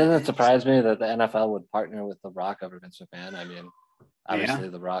 It doesn't surprise me that the NFL would partner with The Rock over Vince McMahon. I mean, obviously,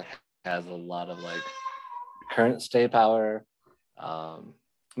 The Rock has a lot of like current stay power.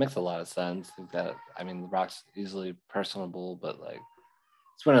 Makes a lot of sense. The Rock's easily personable, but like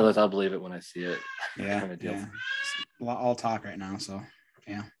it's one of those I'll believe it when I see it. Yeah, kind of deal. Yeah. It's all talk right now, so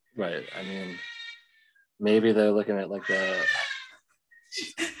yeah. Right. I mean, maybe they're looking at like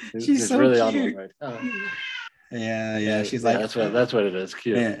she's so really cute. Right. Yeah. She's like that's what it is.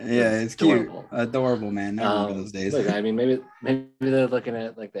 Cute. Yeah, it's adorable. Cute. Adorable, man. I remember those days. Look, I mean, maybe they're looking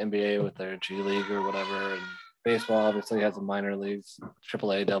at like the NBA with their G League or whatever, and baseball obviously has the minor leagues,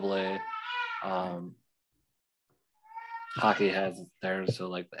 AAA, AA. Hockey has theirs, so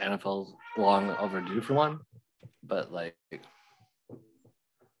like the NFL's long overdue for one. But like,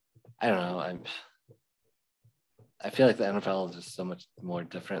 I don't know. I feel like the NFL is just so much more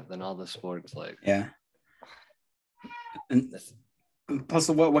different than all the sports. Like, yeah. And plus,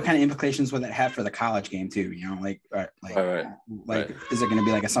 what kind of implications would that have for the college game too? You know, like is it going to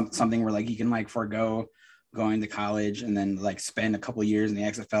be like something where like you can like forego going to college and then like spend a couple of years in the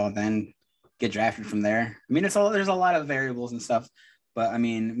XFL and then get drafted from there? I mean, there's a lot of variables and stuff, but I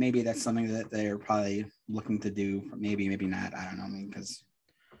mean, maybe that's something that they're probably looking to do. Maybe not. I don't know. I mean, because.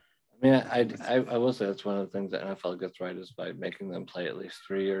 I will say that's one of the things that NFL gets right is by making them play at least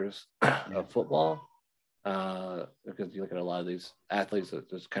 3 years of football. Because you look at a lot of these athletes that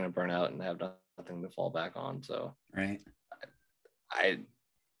just kind of burn out and have nothing to fall back on. So right.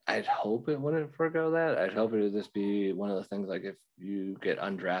 I'd hope it wouldn't forego that. I'd hope it would just be one of the things like if you get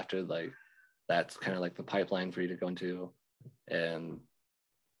undrafted, like that's kind of like the pipeline for you to go into and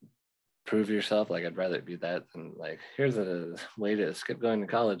prove yourself. Like I'd rather it be that than like here's a way to skip going to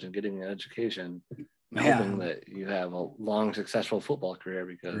college and getting an education, hoping that you have a long successful football career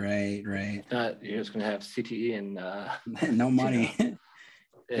because right. You're just gonna have CTE and no money.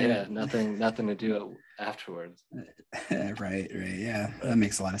 Nothing to do afterwards. Right. Yeah, that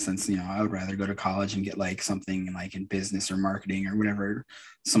makes a lot of sense. You know, I would rather go to college and get like something like in business or marketing or whatever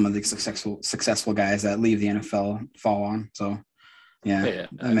some of the successful guys that leave the NFL fall on. So that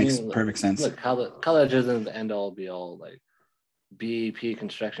makes perfect sense. Look, college isn't the end all be all. Like BEP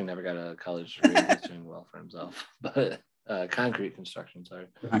construction never got a college degree. He's doing well for himself, but concrete construction. Sorry,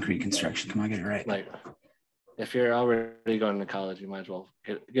 concrete construction. Come on, get it right. Like if you're already going to college, you might as well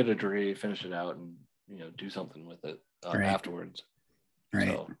get a degree, finish it out, and do something with it afterwards.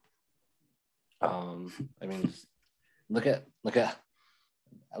 Right. So, I mean, look at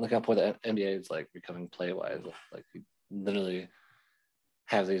how poor the NBA is like becoming play wise. Like you literally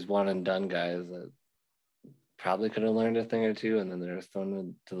have these one and done guys that probably could have learned a thing or two, and then they're thrown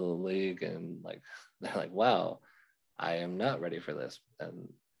into the league, and like they're like, "Wow, I am not ready for this,"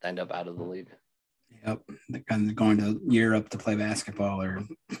 and end up out of the league. Yep, they're kind of going to Europe to play basketball or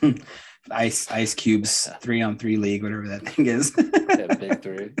Ice Cube's 3-on-3 league, whatever that thing is. Yeah, big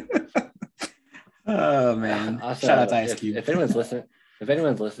three. Oh man! Also, shout out to Ice Cube. If anyone's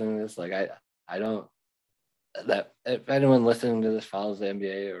listening to this, like I don't. That if anyone listening to this follows the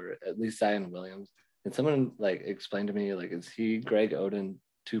NBA or at least Zion Williams, can someone like explain to me like is he Greg Oden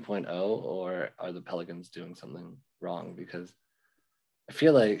 2.0 or are the Pelicans doing something wrong? Because I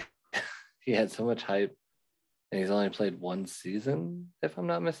feel like he had so much hype and he's only played one season, if I'm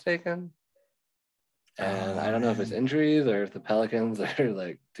not mistaken. And I don't know if it's injuries or if the Pelicans are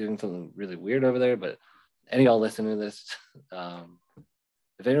like doing something really weird over there. But any y'all listening to this,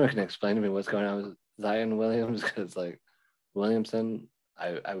 if anyone can explain to me what's going on with Zion Williams, because like Williamson,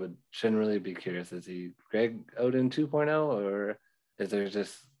 I would generally be curious, is he Greg Oden 2.0 or is there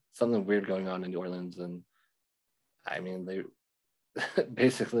just something weird going on in New Orleans? And I mean,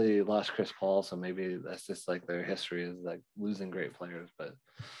 basically lost Chris Paul, so maybe that's just like their history is like losing great players. But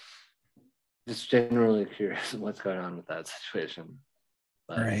just generally curious what's going on with that situation.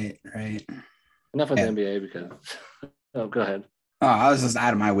 But Right. enough with the NBA because oh, go ahead. Oh, I was just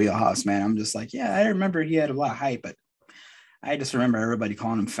out of my wheelhouse, man. I'm just like, yeah, I remember he had a lot of hype, but I just remember everybody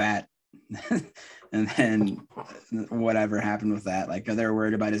calling him fat. And then whatever happened with that, like they were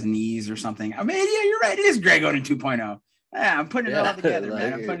worried about his knees or something. I mean, yeah, you're right. It is Greg Oden 2.0. Yeah, I'm putting it all together,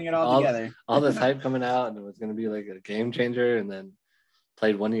 man. I'm putting it all together. All this hype coming out, and it was going to be like a game changer, and then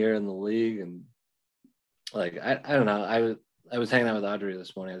played 1 year in the league, and like I don't know. I was hanging out with Audrey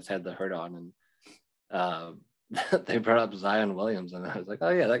this morning. I just had the herd on, and they brought up Zion Williams, and I was like, oh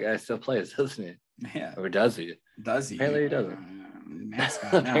yeah, that guy still plays, doesn't he? Yeah. Or does he? Does he? Apparently he doesn't.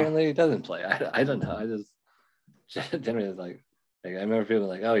 Apparently he doesn't play. I don't know. I just generally was like I remember people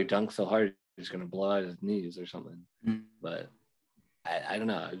like, oh, he dunked so hard he's gonna blow out his knees or something. But I don't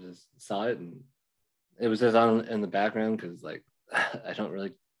know. I just saw it and it was just on in the background because like I don't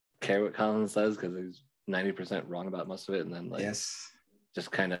really care what Colin says because he's 90% wrong about most of it, and then like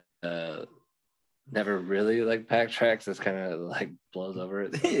just kind of never really like backtracks. Just kind of like blows over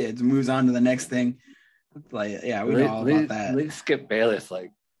it. So. It moves on to the next thing. Like yeah, we know all about that. At least Skip Bayless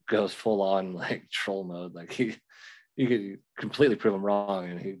like goes full on like troll mode. Like you could completely prove him wrong,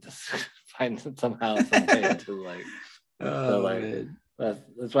 and he just finds somehow some way to like. So like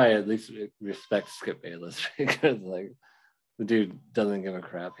that's why I at least respect Skip Bayless because like the dude doesn't give a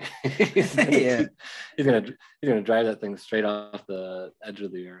crap. he's gonna drive that thing straight off the edge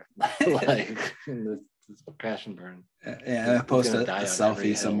of the earth like in this crash and burn. Yeah, post a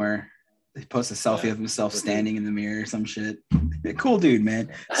selfie somewhere. They post a selfie of himself standing in the mirror or some shit. Cool dude, man.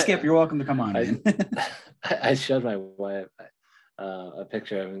 Skip, you're welcome to come on, man. I showed my wife a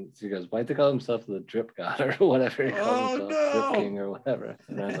picture of him. She goes, why'd they call himself the drip god or whatever he calls himself, drip king or whatever.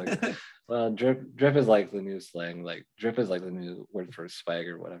 And I was like, well, drip is like the new slang. Like drip is like the new word for swag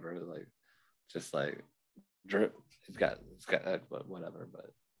or whatever. Like just like drip. It's got whatever, but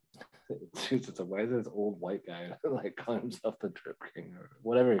it's why is this old white guy like calling himself the drip king or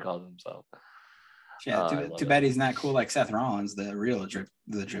whatever he calls himself? Yeah, too bad he's not cool like Seth Rollins, the real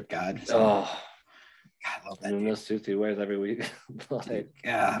drip god. So. Oh, God, I love that. Those suits he wears every week. Like,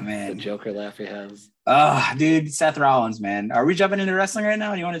 man, the Joker laugh he has. Oh, dude, Seth Rollins, man. Are we jumping into wrestling right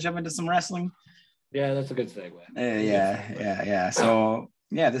now? You want to jump into some wrestling? Yeah, that's a good segue. Yeah. So,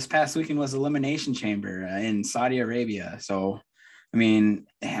 this past weekend was Elimination Chamber in Saudi Arabia. So, I mean,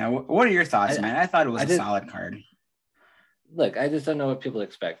 what are your thoughts, man? I thought it was a solid card. Look, I just don't know what people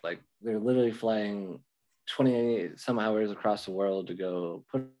expect. Like, they're literally flying 28 some hours across the world to go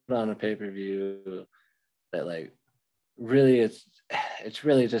put on a pay-per-view that, like, really it's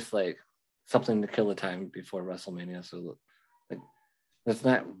really just, like, something to kill the time before WrestleMania. So, like, there's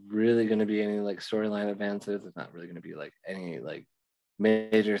not really going to be any, like, storyline advances. It's not really going to be, like, any, like,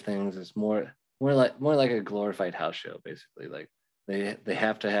 major things. It's more like a glorified house show, basically. Like, they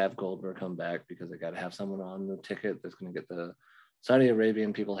have to have Goldberg come back because they got to have someone on the ticket that's going to get the Saudi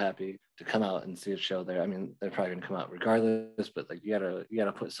Arabian people happy to come out and see a show there. I mean, they're probably going to come out regardless, but like you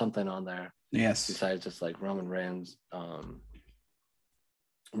gotta put something on there. Yes. Besides just like Roman Reigns,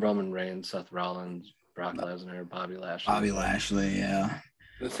 Seth Rollins, Brock Lesnar, Bobby Lashley. Yeah.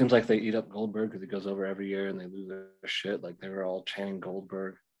 It seems like they eat up Goldberg because he goes over every year and they lose their shit. Like they were all chanting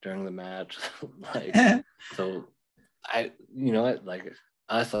Goldberg during the match. Like, so you know what, like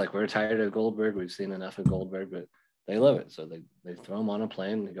us, like we're tired of Goldberg. We've seen enough of Goldberg, but they love it. So they throw him on a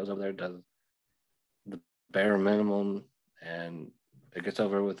plane. He goes over there, does the bare minimum, and it gets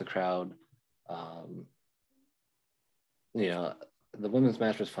over with the crowd. You know, the women's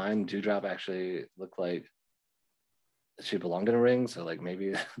match was fine. Dewdrop actually looked like she belonged in a ring. So like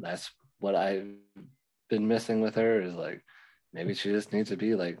maybe that's what I've been missing with her is like maybe she just needs to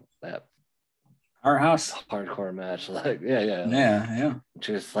be like that our house hardcore match. Like yeah. Yeah.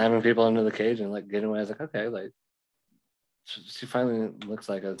 She was slamming people into the cage and like getting away. I was like, okay, like she finally looks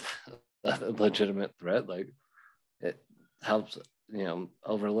like a legitimate threat. Like it helps, you know,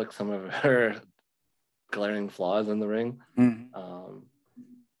 overlook some of her glaring flaws in the ring. Mm-hmm.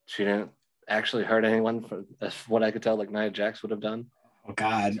 She didn't actually hurt anyone, for as what I could tell, like Nia Jax would have done. Oh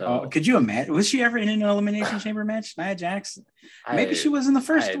God! So, could you imagine? Was she ever in an elimination chamber match, Nia Jax? Maybe she was in the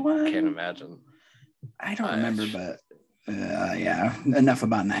first one. I can't imagine. I don't remember, but yeah. Enough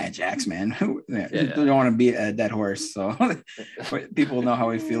about Nia Jax, man. We don't want to beat a dead horse, so people know how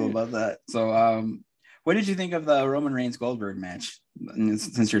we feel about that. So, what did you think of the Roman Reigns Goldberg match?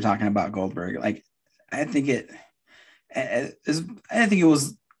 Since you're talking about Goldberg, like I think it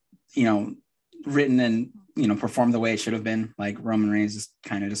was, you know, written and perform the way it should have been. Like Roman Reigns is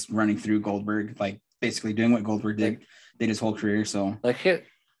kind of just running through Goldberg, like basically doing what Goldberg did his whole career. So like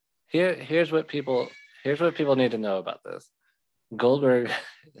here's what people need to know about this. Goldberg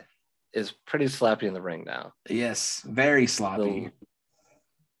is pretty sloppy in the ring now. Yes, very sloppy.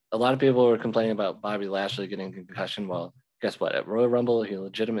 A lot of people were complaining about Bobby Lashley getting a concussion. Well, guess what? At Royal Rumble, he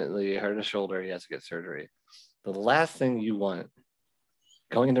legitimately hurt his shoulder. He has to get surgery. The last thing you want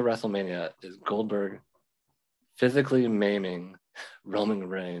going into WrestleMania is Goldberg physically maiming Roman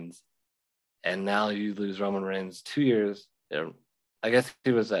Reigns. And now you lose Roman Reigns 2 years. I guess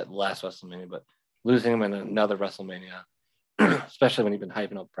he was at last WrestleMania, but losing him in another WrestleMania, especially when you've been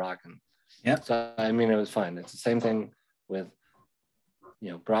hyping up Brock. So, I mean, it was fine. It's the same thing with,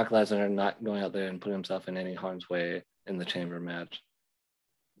 Brock Lesnar not going out there and putting himself in any harm's way in the chamber match.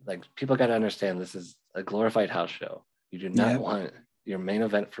 Like, people got to understand this is a glorified house show. You do not want your main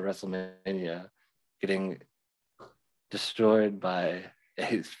event for WrestleMania getting destroyed by a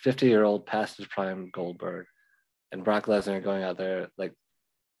 50-year-old past his prime Goldberg and Brock Lesnar going out there, like,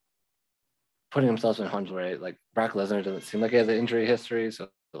 putting himself in harm's way. Like, Brock Lesnar doesn't seem like he has an injury history, so,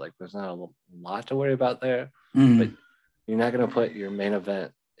 like, there's not a lot to worry about there. But you're not going to put your main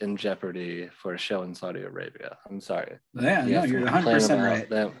event in jeopardy for a show in Saudi Arabia. I'm sorry. Yeah, no, you're 100% right.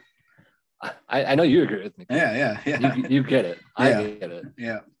 Them. I know you agree with me. Yeah. You get it. I get it.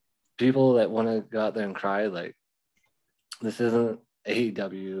 Yeah. People that want to go out there and cry, like, this isn't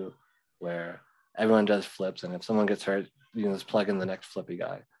AEW where everyone does flips, and if someone gets hurt, just plug in the next flippy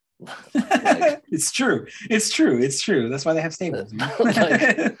guy. Like, It's true. That's why they have stables.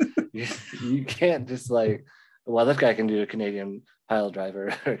 Like, you can't just like, well, this guy can do a Canadian pile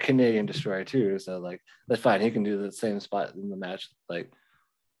driver or Canadian destroyer too, so like that's fine. He can do the same spot in the match. Like,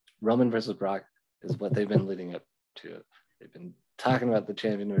 Roman versus Brock is what they've been leading up to. They've been talking about the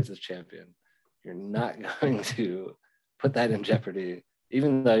champion versus champion. You're not going to put that in jeopardy,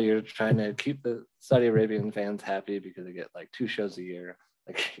 even though you're trying to keep the Saudi Arabian fans happy because they get like 2 shows a year.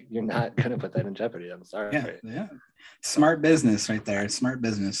 Like, you're not going to put that in jeopardy. I'm sorry. Yeah. Smart business right there. Smart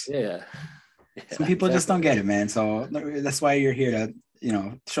business. Yeah. Some people just don't get it, man. So that's why you're here to,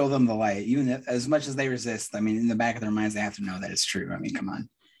 show them the light. Even as much as they resist, I mean, in the back of their minds, they have to know that it's true. I mean, come on.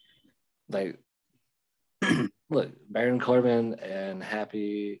 Like, look, Baron Corbin and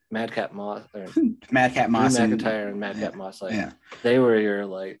Madcap Moss, McIntyre and Madcap Moss, like, they were your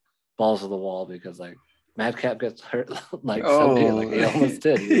like balls of the wall because like Madcap gets hurt like someday, like he almost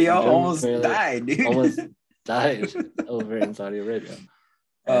did. He almost died, dude. Almost died over in Saudi Arabia.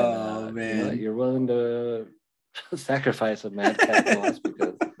 And, man, you're willing to sacrifice a Madcap Moss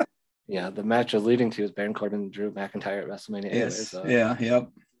because the match you're leading to is Baron Corbin and Drew McIntyre at WrestleMania anyway. So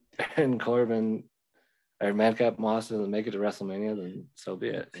Baron Corbin or Madcap Moss doesn't make it to WrestleMania, then so be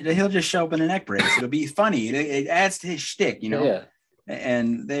it. He'll just show up in a neck brace. It'll be funny. It adds to his shtick, Yeah.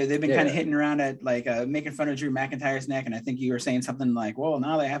 And they've been kind of hitting around at like making fun of Drew McIntyre's neck. And I think you were saying something like, well,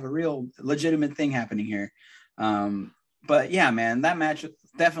 now they have a real legitimate thing happening here. But yeah, man, that match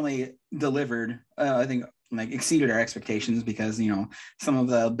definitely delivered. I think like exceeded our expectations because, some of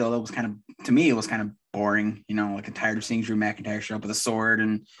the build-up was it was kind of boring, like I'm tired of seeing Drew McIntyre show up with a sword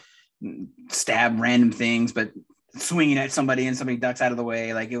and stab random things, but swinging at somebody and somebody ducks out of the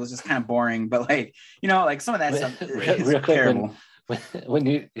way. Like, it was just kind of boring, but like, like some of that stuff is terrible. When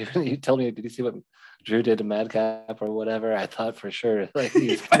you told me, did you see what Drew did to Madcap or whatever? I thought for sure like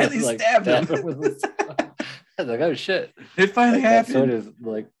he finally like, stabbed him. I was like, oh shit! It finally happened. That sword is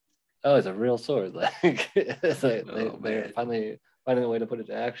like, oh, it's a real sword. Like, it's like they're finally finding a way to put it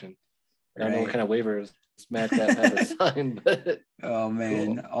to action. I don't know what kind of waivers Madcap had to sign, but oh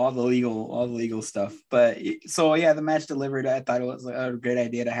man, cool. all the legal stuff. But so yeah, the match delivered. I thought it was a great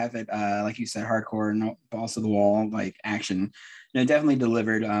idea to have it, like you said, hardcore, no balls to the wall, like action. And it definitely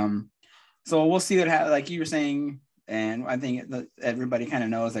delivered. So we'll see what like you were saying, and I think everybody kind of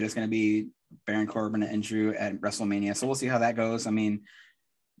knows that it's going to be Baron Corbin and Drew at WrestleMania. So we'll see how that goes. I mean,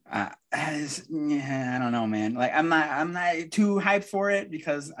 I don't know, man. Like, I'm not too hyped for it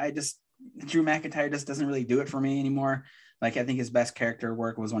because Drew McIntyre just doesn't really do it for me anymore. Like, I think his best character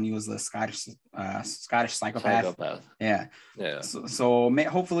work was when he was the Scottish psychopath. Yeah. So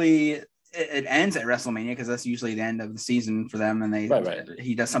hopefully it ends at WrestleMania because that's usually the end of the season for them, and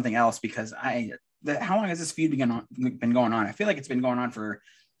he does something else because how long has this feud been going on? I feel like it's been going on for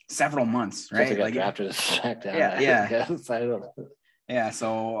several months, right? Like after the SmackDown. Yeah. I don't know. Yeah.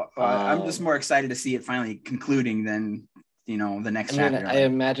 So I'm just more excited to see it finally concluding than the next chapter.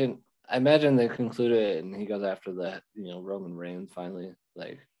 I imagine they conclude it and he goes after that, Roman Reigns finally.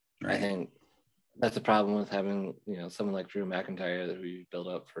 Like, I think that's the problem with having, someone like Drew McIntyre who you build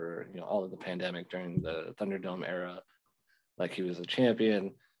up for, all of the pandemic during the Thunderdome era. Like, he was a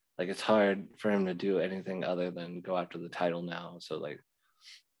champion. Like, it's hard for him to do anything other than go after the title now. So, like,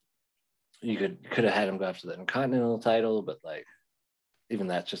 you could have had him go after the Intercontinental title, but, like, even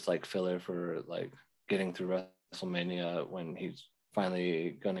that's just, like, filler for, like, getting through WrestleMania when he's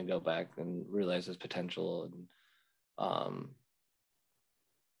finally going to go back and realize his potential. And,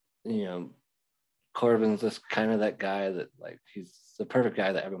 Corbin's just kind of that guy that, like, he's the perfect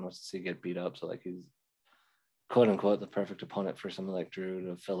guy that everyone wants to see get beat up. So, like, he's quote unquote the perfect opponent for someone like Drew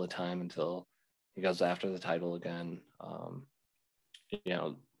to fill the time until he goes after the title again.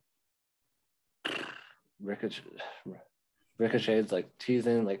 Ricochet's like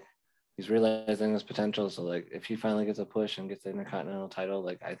teasing, like, he's realizing his potential. So, like, if he finally gets a push and gets the Intercontinental title,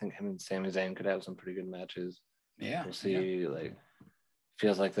 like, I think him and Sami Zayn could have some pretty good matches. Yeah, we'll see. Yeah. Like,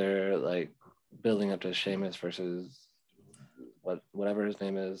 feels like they're, like, building up to Sheamus versus whatever his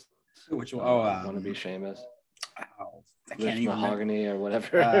name is. Which want to be Sheamus? I can't even Mahogany remember. Or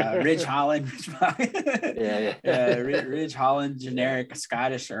whatever. Ridge Holland. yeah. Ridge Holland, generic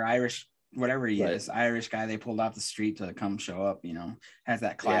Scottish or Irish, whatever he is, Irish guy they pulled off the street to come show up. Has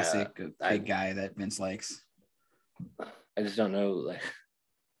that classic big guy that Vince likes. I just don't know. Like,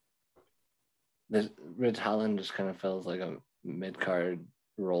 this Ridge Holland just kind of feels like a mid card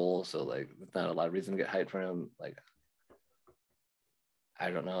role, so, like, there's not a lot of reason to get hyped for him. Like, I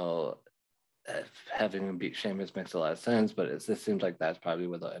don't know if having him beat Sheamus makes a lot of sense, but it just seems like that's probably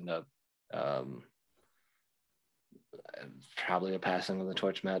where they'll end up. Probably a passing of the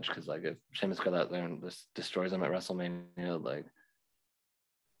torch match, because, like, if Sheamus goes out there and just destroys him at WrestleMania, like,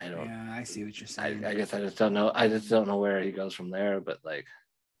 I see what you're saying. I guess I just don't know. I just don't know where he goes from there. But, like,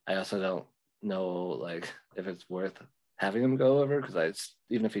 I also don't know, like, if it's worth having him go over, because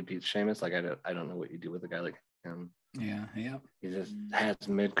even if he beats Sheamus, like, I don't know what you do with a guy like him. Yeah. He just has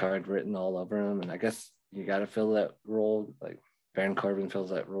mid card written all over him, and I guess you got to fill that role. Like, Baron Corbin fills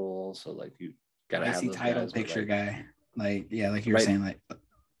that role, so, like, you got to have those title guys, picture guy. Like, like you were saying, like,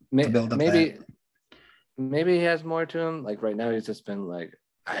 maybe he has more to him. Like, right now he's just been like,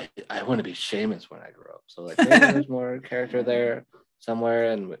 I want to be Sheamus when I grow up. So, like, maybe there's more character there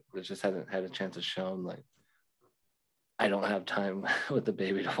somewhere, and it just hasn't had a chance to show him. Like, I don't have time with the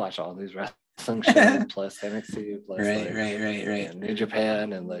baby to watch all these wrestling shows plus NXT plus right. New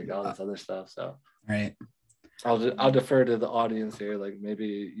Japan and, like, all this other stuff. So right. I'll defer to the audience here. Like,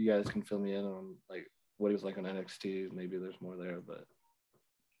 maybe you guys can fill me in on, like, what he was like on NXT. Maybe there's more there, but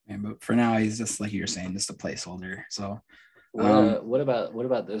for now he's just, like you were saying, just a placeholder. So what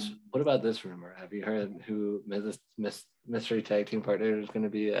about this rumor? Have you heard who mystery tag team partner is going to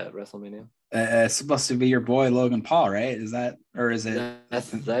be at WrestleMania? It's supposed to be your boy Logan Paul, right? Is that, or is it?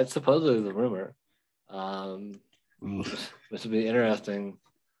 That's supposedly the rumor. Which would be interesting.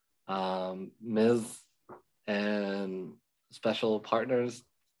 Miz and special partners,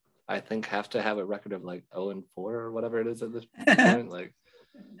 I think, have to have a record of, like, 0-4 or whatever it is at this point. Like,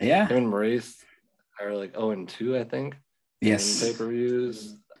 him and Maurice are, like, 0-2, I think. Yes. In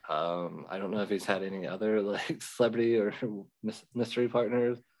pay-per-views. I don't know if he's had any other, like, celebrity or mystery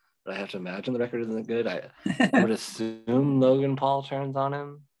partners, but I have to imagine the record isn't good. I would assume Logan Paul turns on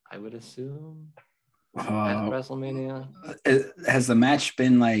him. I would assume at WrestleMania. Has the match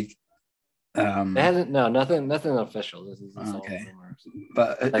been, like, it hasn't? No, nothing official. This is okay. all rumors.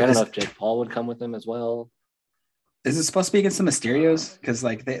 But like, I don't know if Jake Paul would come with him as well. Is it supposed to be against the Mysterios? Because,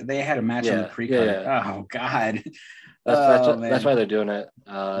 like, they had a match on the pre-card. Yeah. Oh God. That's why they're doing it.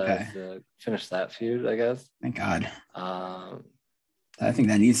 Okay. To finish that feud, I guess. Thank God. I think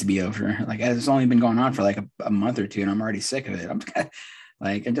that needs to be over. Like, it's only been going on for, like, a month or two, and I'm already sick of it.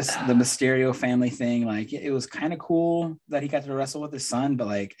 And just the Mysterio family thing. Like, it was kind of cool that he got to wrestle with his son, but,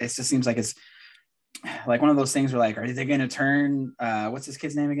 like, it just seems like it's like one of those things where, like, are they going to turn? What's his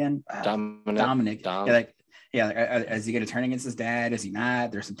kid's name again? Dominic. Is he going to turn against his dad? Is he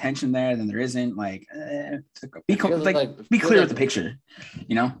not? There's some tension there. Then there isn't. Like, be clear with the picture.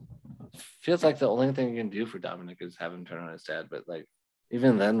 Feels like the only thing you can do for Dominic is have him turn on his dad. But, like,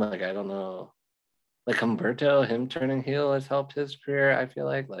 even then, like, I don't know. Like, Humberto, him turning heel has helped his career. I feel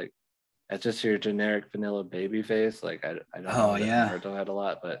like it's just your generic vanilla baby face. Like, I don't know. Humberto had a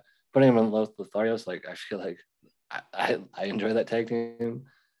lot, but putting him in Los Lotharios, like, I feel like I enjoy that tag team.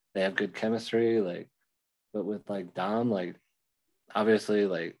 They have good chemistry. Like, but with, like, Dom, like, obviously,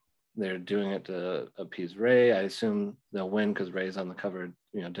 like, they're doing it to appease Ray. I assume they'll win because Ray's on the cover,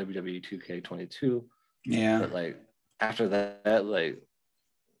 WWE 2K22. Yeah. But, like, after that, like,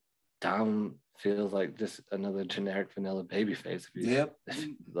 Dom feels like just another generic vanilla baby face. Yep.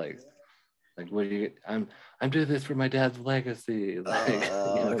 Like, Like, what do you? I'm doing this for my dad's legacy. Like,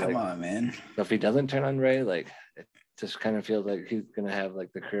 come on, man. So if he doesn't turn on Ray, like, it just kind of feels like he's gonna have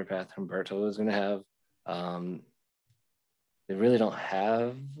like the career path Humberto is gonna have. They really don't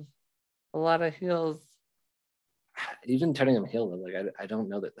have a lot of heels. Even turning him heel, like I don't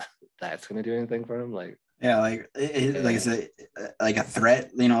know that that's gonna do anything for him. Like, yeah, like it's a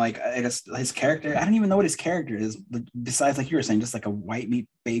threat, like his character. I don't even know what his character is, but besides, like you were saying, just like a white meat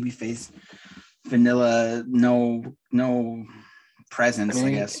baby face, vanilla, no presence,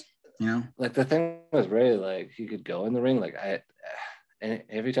 I guess. Like the thing was Ray, like he could go in the ring. Like and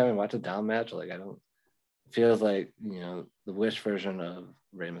every time I watch a Dom match, like I don't feels like the Wish version of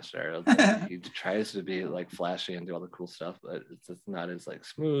Rey Mysterio. Like, he tries to be like flashy and do all the cool stuff, but it's just not as like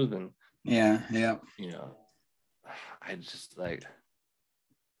smooth and yeah. I just like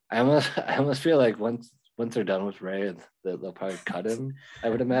I almost feel like once they're done with Ray, they'll probably cut him. I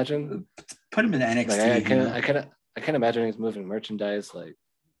would imagine. Put him in NXT. Like I can't imagine he's moving merchandise. Like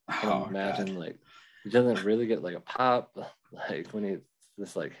I can imagine like he doesn't really get like a pop like when he's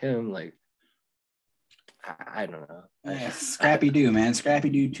just like him. Like I don't know. Yeah, Scrappy Doo, man. Scrappy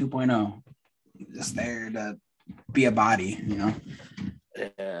Doo 2.0. Just there to be a body,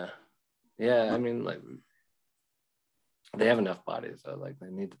 Yeah. I mean, like they have enough bodies, so like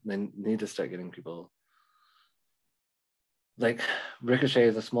they need to start getting people. Like Ricochet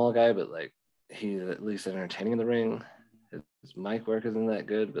is a small guy, but like he's at least entertaining in the ring. His mic work isn't that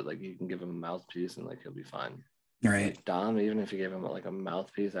good, but like you can give him a mouthpiece and like he'll be fine. Right. Like Dom, even if you gave him like a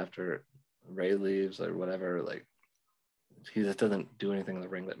mouthpiece after Ray leaves or whatever, like he just doesn't do anything in the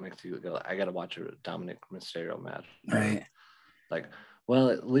ring that makes you go, I gotta watch a Dominic Mysterio match. Right. Like, well,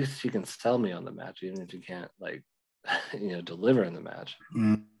 at least you can sell me on the match, even if you can't like deliver in the match.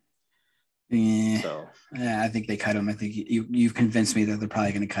 Yeah. So yeah, I think they cut him. I think you've convinced me that they're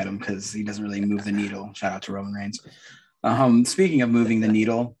probably going to cut him because he doesn't really move the needle. Shout out to Roman Reigns. Speaking of moving the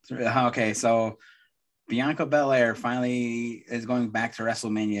needle, okay, so Bianca Belair finally is going back to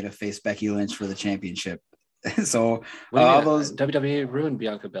WrestleMania to face Becky Lynch for the championship. So all those WWE ruined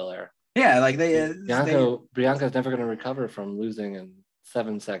Bianca Belair. Yeah, like Bianca's never going to recover from losing in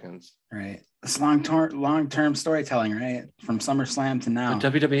 7 seconds. Right. It's long-term storytelling, right? From SummerSlam to now.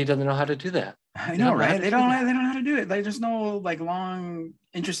 But WWE doesn't know how to do that. I know, right? They don't know how to do it. Like, there's no like long,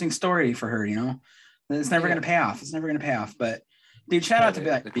 interesting story for her, It's never going to pay off. It's never going to pay off. But dude, shout out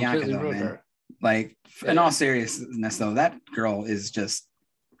to Bianca though, man. Her. Like, in all seriousness though, that girl is just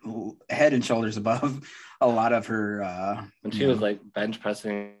head and shoulders above a lot of her. When she was like bench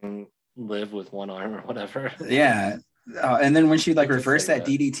pressing Liv with one arm or whatever. Yeah. And then when she like reversed that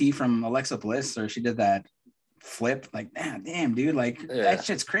DDT from Alexa Bliss, or she did that flip, like damn dude, like that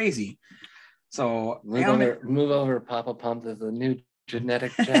shit's crazy. So move over, Papa Pump. There's a new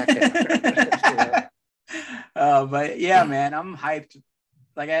genetic jacket. But yeah, man, I'm hyped.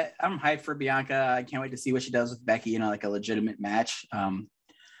 Like I'm hyped for Bianca. I can't wait to see what she does with Becky. Like a legitimate match.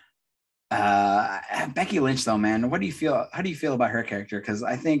 Becky Lynch though, man, how do you feel about her character? Because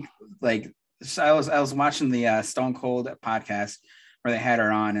I think like I was watching the Stone Cold podcast where they had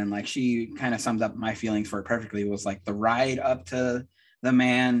her on, and like she kind of summed up my feelings for it perfectly. It was like the ride up to the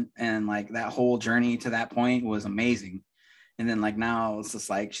man and like that whole journey to that point was amazing. And then like now it's just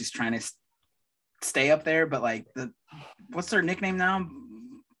like she's trying to stay up there, but like what's their nickname now?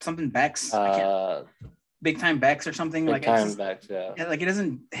 Something Bex. Big Time Bex or something. Big Time Bex, yeah. Like it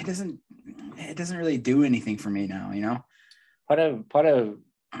doesn't really do anything for me now. Part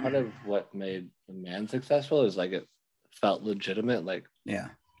of what made the man successful is like it felt legitimate. Like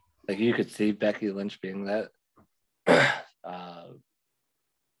like you could see Becky Lynch being that.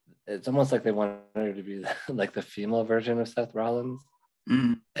 It's almost like they wanted her to be like the female version of Seth Rollins,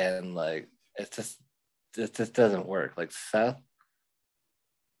 and like it just doesn't work. Like Seth.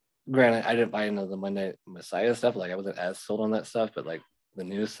 Granted, I didn't buy into the Monday Messiah stuff. Like I wasn't as sold on that stuff, but like the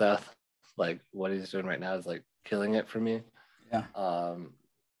new Seth, like what he's doing right now is like killing it for me. Yeah.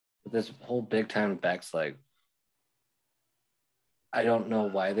 But this whole Big Time Bex, like I don't know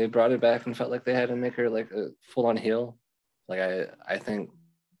why they brought it back and felt like they had to make her like a full on heel. Like I think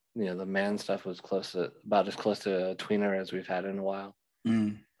the man stuff was about as close to a tweener as we've had in a while.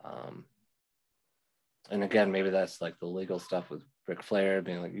 And again, maybe that's like the legal stuff with Ric Flair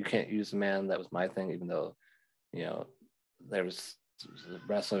being like, you can't use the man. That was my thing, even though, there was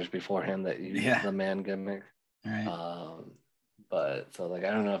wrestlers before him that used the man gimmick. Right. But so like,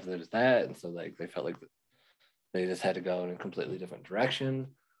 I don't know if there's that. And so like, they felt like they just had to go in a completely different direction.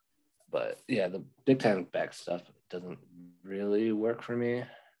 But yeah, the Big Time back stuff doesn't really work for me.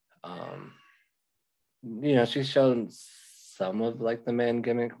 She's shown some of like the man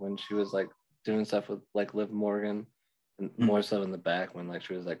gimmick when she was like doing stuff with like Liv Morgan, and more so in the back when like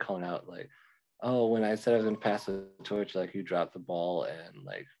she was like calling out like, oh, when I said I was gonna pass the torch, like you dropped the ball, and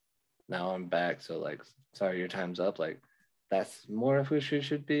like now I'm back, so like sorry, your time's up. Like that's more of who she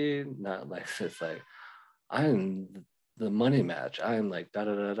should be, not like it's like I'm the money match. I'm like da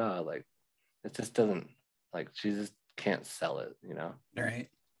da da da. Like it just doesn't like she just can't sell it, you know? Right.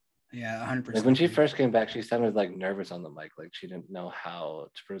 Yeah, 100%. Like when she first came back, she sounded like nervous on the mic, like she didn't know how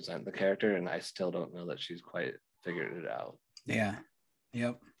to present the character, and I still don't know that she's quite figured it out. Yeah.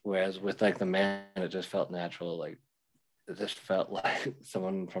 Yep. Whereas with like the man, it just felt natural. Like it just felt like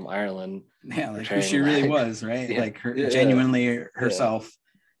someone from Ireland. Yeah, like who she really was, right? Yeah, like her genuinely herself.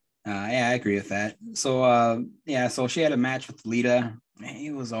 Yeah, I agree with that. So so she had a match with Lita.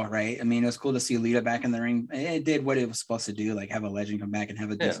 It was all right. I mean, it was cool to see Lita back in the ring. It did what it was supposed to do, like have a legend come back and have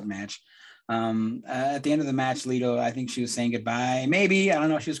a decent match. At the end of the match, Lita, I think she was saying goodbye. Maybe, I don't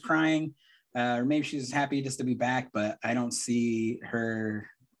know, she was crying, or maybe she's happy just to be back, but I don't see her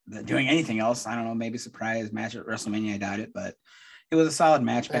doing anything else. I don't know, maybe surprise match at WrestleMania. I doubt it, but it was a solid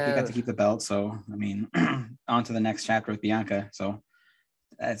match. Becky got to keep the belt. So, I mean, on to the next chapter with Bianca. So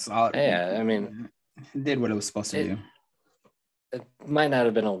that's all. Yeah, I mean, it did what it was supposed to do. It might not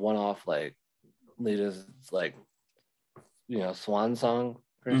have been a one-off like Lita's like, you know, swan song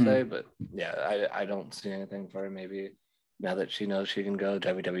per se, but yeah, I don't see anything for her. Maybe now that she knows she can go,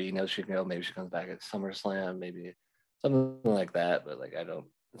 WWE knows she can go, maybe she comes back at SummerSlam, maybe something like that. But like I don't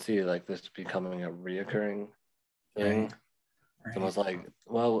see like this becoming a reoccurring thing. Right. It's almost like,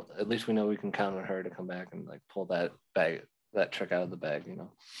 well, at least we know we can count on her to come back and like pull that trick out of the bag, you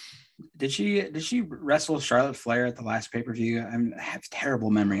know. Did she wrestle Charlotte Flair at the last pay-per-view? I have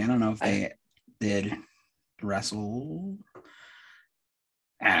terrible memory. I don't know if they did wrestle.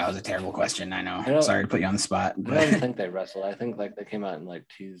 That was a terrible question. I know. Sorry to put you on the spot. But I don't think they wrestled. I think like they came out and like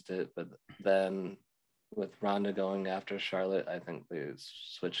teased it, but then with Ronda going after Charlotte, I think they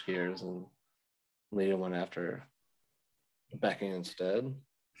switched gears and Lita went after Becky instead.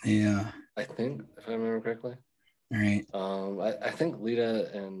 Yeah. I think, if I remember correctly. Right. I think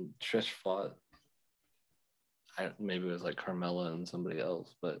Lita and Trish fought. Maybe it was like Carmella and somebody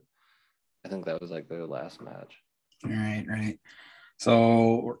else, but I think that was like their last match. Right.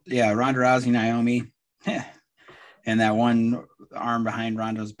 So yeah, Ronda Rousey, Naomi, and that one arm behind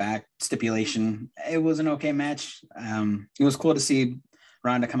Ronda's back stipulation. It was an okay match. It was cool to see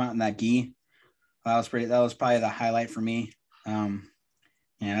Ronda come out in that gi. That was probably the highlight for me.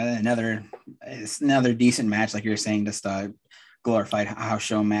 Another decent match, like you're saying, just a glorified house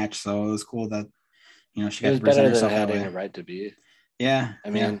show match. So it was cool that she got to present herself that way. Having a right to be. Yeah,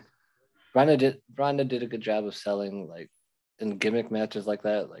 I mean, Ronda did a good job of selling like in gimmick matches like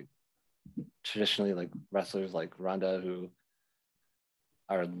that. Like traditionally, like wrestlers like Ronda who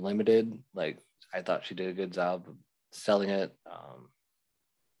are limited. Like I thought she did a good job of selling it.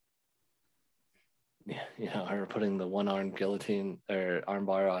 Her putting the one-arm guillotine or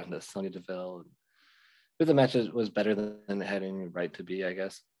armbar on the Sonya Deville. But the match was better than it had any right to be, I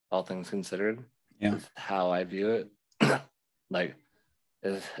guess, all things considered. Yeah. That's how I view it. Like,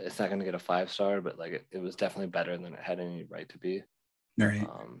 it's not going to get a 5-star, but like it was definitely better than it had any right to be. Right.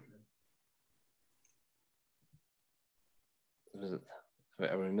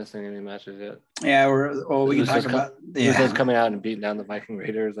 Are we missing any matches yet? Yeah, we can talk about Usos coming out and beating down the Viking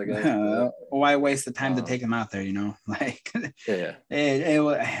Raiders, I guess. Why waste the time to take them out there? Like yeah.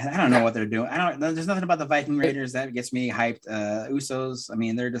 I don't know what they're doing. There's nothing about the Viking Raiders that gets me hyped. Usos, I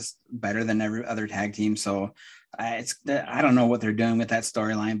mean, they're just better than every other tag team. So I don't know what they're doing with that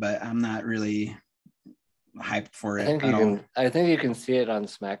storyline, but I'm not really hyped for it. I think you can see it on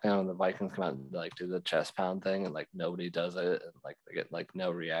SmackDown when the Vikings come out and like do the chest pound thing and like nobody does it and like they get like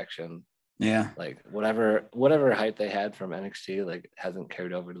no reaction. Yeah. Like whatever hype they had from NXT like hasn't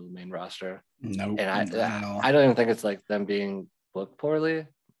carried over to the main roster. Nope. And I don't even think it's like them being booked poorly.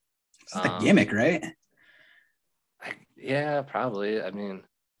 It's the gimmick, right? Yeah, probably. I mean,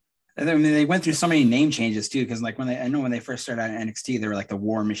 they went through so many name changes too, because like when they first started out at NXT, they were like the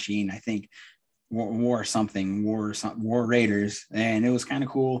War Machine, I think. War Raiders, and it was kind of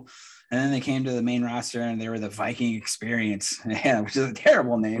cool. And then they came to the main roster and they were the Viking Experience, which is a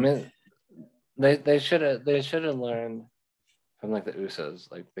terrible name. I mean, they should have learned from like the Usos.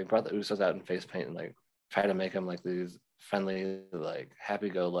 Like they brought the Usos out in face paint and like try to make them like these friendly, like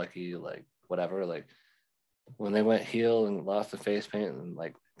happy-go-lucky, like whatever. Like when they went heel and lost the face paint and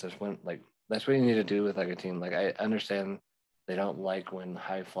like just went like that's what you need to do with like a team. Like I understand. They don't like when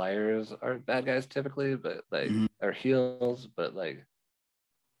high flyers are bad guys typically, but like are heels, but like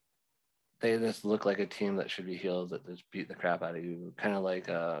they just look like a team that should be heels that just beat the crap out of you. Kind of like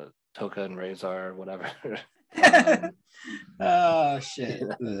Toka and Razor, whatever. Oh shit!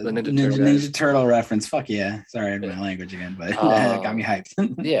 The Ninja Turtle reference. Fuck yeah! Sorry, my language again, but that got me hyped.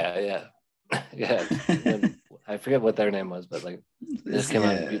 yeah. I forget what their name was, but like they just came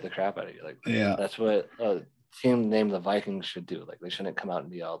out and beat the crap out of you. Like that's what a team named the Vikings should do. Like they shouldn't come out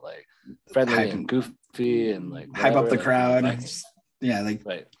and be all like friendly and goofy and like hype up the crowd.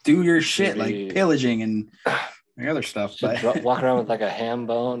 Do your shit like pillaging and other stuff. But walk around with like a ham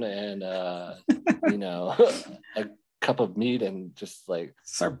bone and a cup of meat and just like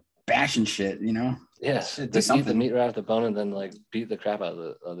start bashing shit. Yes, just eat the meat right off the bone and then like beat the crap out of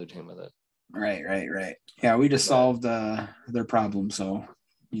the other team with it. Right. Yeah, we just solved their problem. So,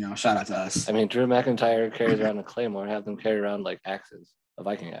 shout out to us. I mean, Drew McIntyre carries around a claymore. Have them carry around like axes, a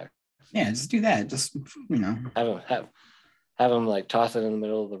Viking axe. Yeah, just do that. Just have them like toss it in the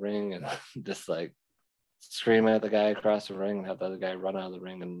middle of the ring and just like scream at the guy across the ring and have the other guy run out of the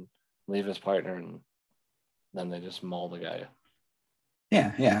ring and leave his partner, and then they just maul the guy.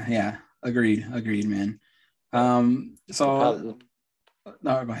 Yeah. Agreed, man. So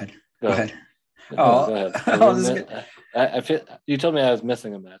no, go ahead. Go ahead. Go ahead. I feel, you told me I was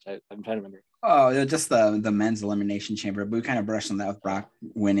missing a match. I'm trying to remember. Oh, just the men's elimination chamber. But we kind of brushed on that with Brock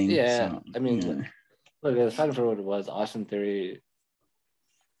winning. Yeah, so, I mean, look, aside from what it was, Austin Theory.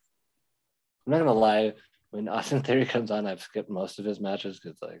 I'm not gonna lie. When Austin Theory comes on, I've skipped most of his matches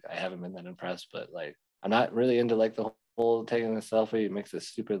because like I haven't been that impressed. But like I'm not really into like the whole taking a selfie. He makes a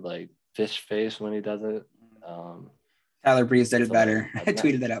stupid like fish face when he does it. Tyler Breeze did it better. I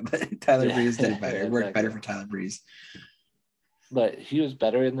tweeted that out, but Tyler Breeze did it better. It worked better for Tyler Breeze. But he was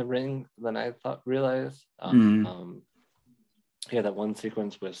better in the ring than I realized. He had that one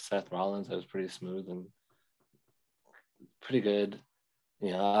sequence with Seth Rollins that was pretty smooth and pretty good.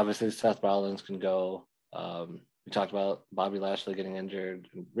 Obviously Seth Rollins can go. We talked about Bobby Lashley getting injured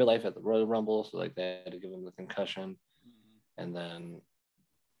in real life at the Royal Rumble, so like they had to give him the concussion. And then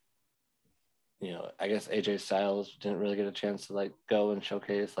I guess AJ Styles didn't really get a chance to like go and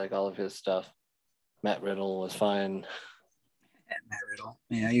showcase like all of his stuff. Matt Riddle was fine. Matt Riddle,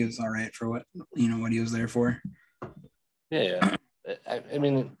 yeah, he was all right for what he was there for. Yeah. I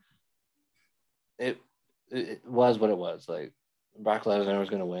mean, it was what it was. Like Brock Lesnar was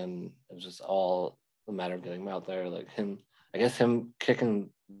going to win. It was just all a matter of getting him out there. Like him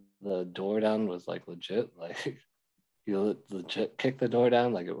kicking the door down was like legit. Like he legit kicked the door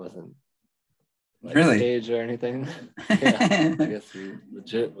down. Like it wasn't. Like really stage or anything. Yeah, I guess he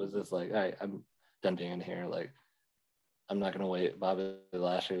legit was just like, all right, I'm done being in here. Like, I'm not gonna wait. Bobby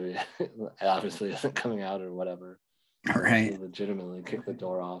Lashley obviously isn't coming out or whatever. All right. He legitimately kicked the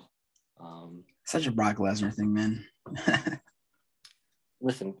door off. Such a Brock Lesnar thing, man.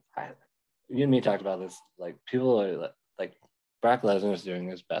 Listen, you and me talked about this. Like, people are like, Brock Lesnar is doing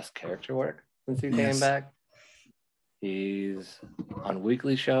his best character work since he came back. He's on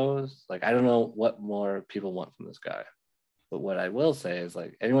weekly shows. Like, I don't know what more people want from this guy. But what I will say is,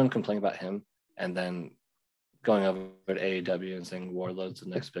 like, anyone complain about him and then going over to AEW and saying Warlord's the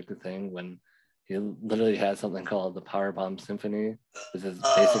next big thing when he literally has something called the Powerbomb Symphony. This is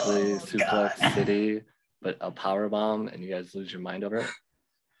basically Suplex City, but a powerbomb, and you guys lose your mind over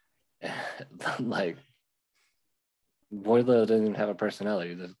it. Like, Wardlow doesn't even have a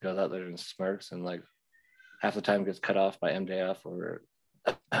personality. He just goes out there and smirks and, like, half the time gets cut off by MJF or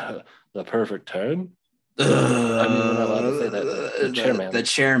the perfect 10. I mean, we're not allowed to say that. The chairman. The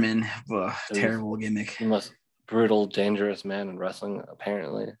chairman. Ugh, terrible gimmick. The most brutal, dangerous man in wrestling,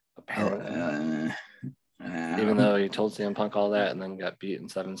 apparently. Even though he told CM Punk all that and then got beat in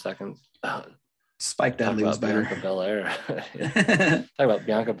 7 seconds. Spike Dudley was better. Bianca Belair. Talk about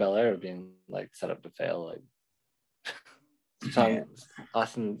Bianca Belair being like set up to fail. Like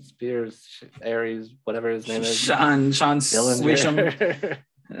Austin Spears, Aries, whatever his name is. Sean Swisham.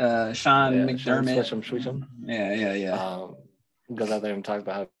 Sean McDermott. Swisham. Yeah. Goes out there and talks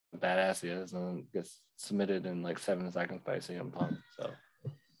about how badass he is and gets submitted in like 7 seconds by CM Punk. So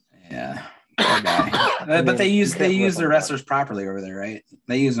yeah. But they use the wrestlers properly over there, right?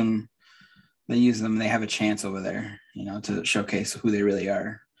 They use them. They have a chance over there, to showcase who they really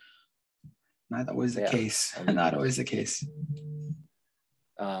are. Not always the case. Not always the case.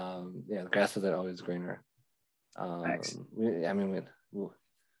 The grass isn't always greener. We can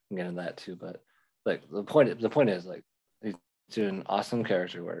get into that too, but like the point is like he's doing awesome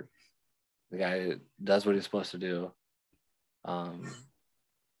character work. The guy does what he's supposed to do.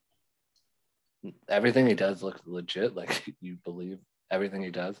 Everything he does looks legit. Like you believe everything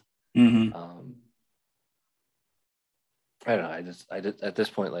he does. Mm-hmm. I don't know. I just at this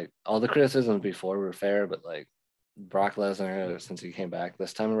point, like all the criticisms before were fair, but like Brock Lesnar, since he came back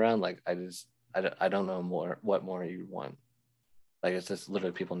this time around, like I don't know what more you want. Like it's just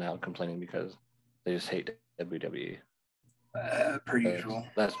literally people now complaining because they just hate WWE. Per usual.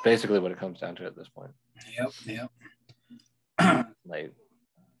 That's basically what it comes down to at this point. Yep. Like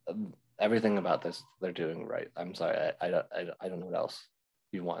everything about this they're doing right. I'm sorry, I don't know what else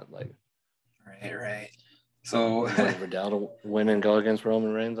you want. Like right. So Riddell to win and go against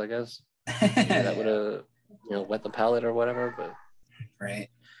Roman Reigns, I guess. That would have wet the palate or whatever. But right.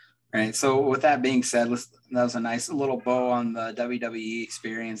 So with that being said, that was a nice little bow on the WWE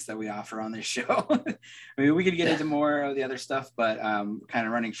experience that we offer on this show. I mean, we could get into more of the other stuff, but kind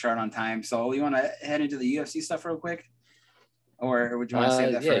of running short on time. So you want to head into the UFC stuff real quick? Or would you want to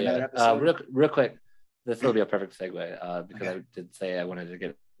save that for another episode? Real quick, this will be a perfect segue because I did say I wanted to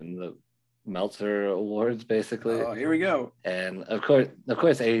get in the Meltzer Awards, basically. Oh, here we go. And of course,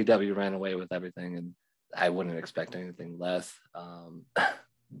 AEW ran away with everything, and I wouldn't expect anything less.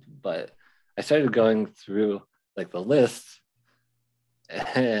 But I started going through like the list,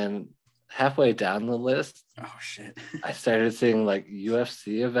 and halfway down the list, oh shit, I started seeing like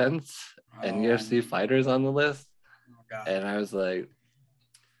UFC events and UFC fighters on the list. And I was like,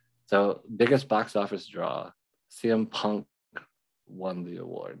 so biggest box office draw, CM Punk won the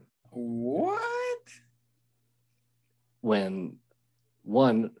award. What? When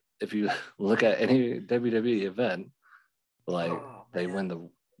one, if you look at any WWE event, like they win the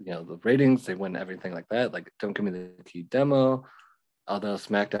ratings, they win everything like that. Like, don't give me the key demo, although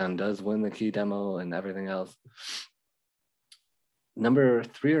SmackDown does win the key demo and everything else. Number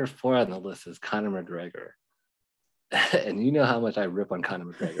 3 or 4 on the list is Conor McGregor. And you know how much I rip on Conor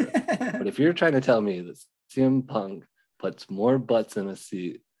McGregor. But if you're trying to tell me that CM Punk puts more butts in a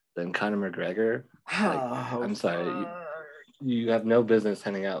seat than Conor McGregor, I'm sorry. You have no business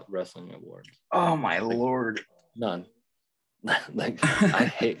handing out wrestling awards. Oh, my Lord. None. Like, I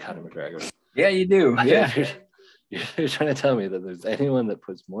hate Conor McGregor. Yeah, you do. Yeah. You're trying to tell me that there's anyone that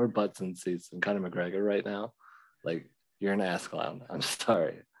puts more butts in seats than Conor McGregor right now? Like, you're an ass clown. I'm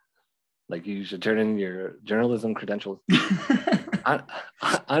sorry. Like, you should turn in your journalism credentials.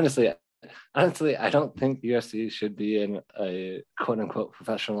 Honestly, I don't think UFC should be in a quote unquote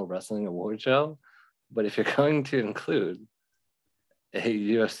professional wrestling award show. But if you're going to include a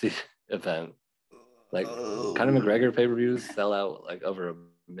UFC event, like Conor McGregor pay-per-views sell out like over 1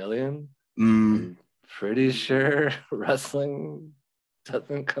 million. I'm pretty sure wrestling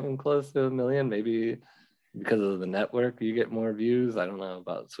doesn't come close to 1 million. Maybe because of the network, you get more views. I don't know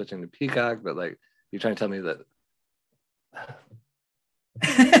about switching to Peacock, but like you're trying to tell me that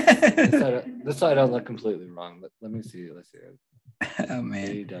this side I don't look completely wrong. But let me see. Let's see. Oh man,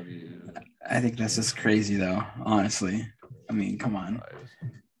 AEW. I think that's just crazy though. Honestly, I mean, come on.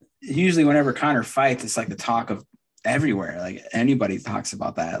 Usually, whenever Conor fights, it's like the talk of everywhere. Like anybody talks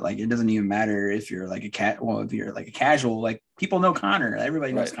about that. Like it doesn't even matter if you're like if you're like a casual. Like people know Conor.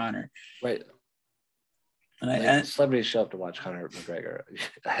 Everybody knows Conor. Right. And celebrities show up to watch Conor McGregor.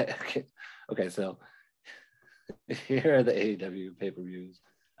 Okay, so here are the AEW pay-per-views.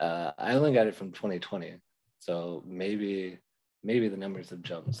 I only got it from 2020, so maybe the numbers have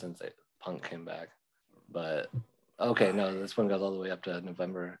jumped since Punk came back. But okay, no, this one goes all the way up to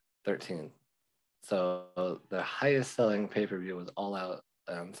November 13th. So the highest selling pay-per-view was All Out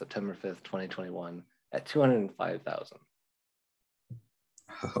on September 5th, 2021 at 205,000.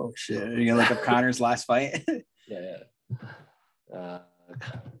 Oh shit! Are you gonna look up Conor's last fight? Yeah.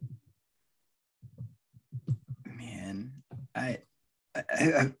 Man, I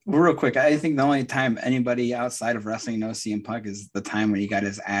real quick, I think the only time anybody outside of wrestling knows CM Punk is the time when he got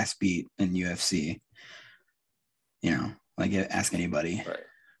his ass beat in UFC. You know, like ask anybody. Right.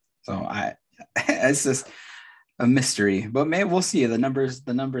 So it's just a mystery, but maybe we'll see. The numbers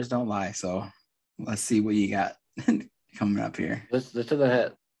don't lie. So let's see what you got coming up here. This to the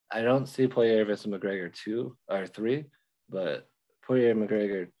head. I don't see Poirier versus McGregor 2 or 3, but Poirier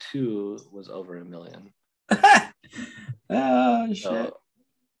McGregor 2 was over 1 million. Oh shit! So,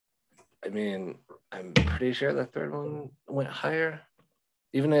 I mean, I'm pretty sure the third one went higher.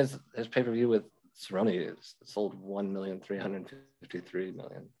 Even his pay-per-view with Cerrone sold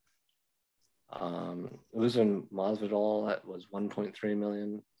 1,353,000. Usman Masvidal, that was 1.3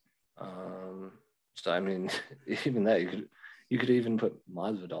 million. So I mean, even that you could even put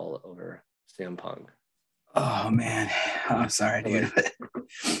Masvidal over CM Punk. Oh man, I'm sorry, dude.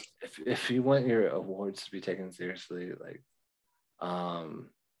 If you want your awards to be taken seriously, like,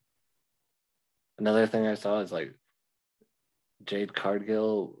 another thing I saw is like Jade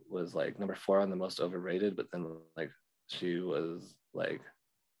Cargill was like number 4 on the most overrated, but then like she was like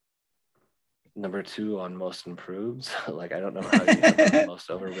number 2 on most improved. Like, I don't know how you have most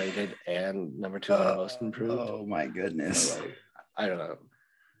overrated and number 2 on most improved. Oh my goodness. So, like, I don't know.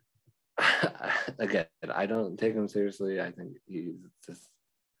 Again, I don't take him seriously. I think he's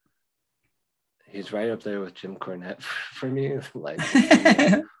right up there with Jim Cornette for me. Like,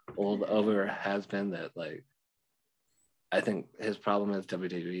 old over has been that, like, I think his problem is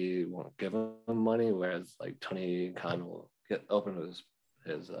WWE won't give him money, whereas like Tony Khan will open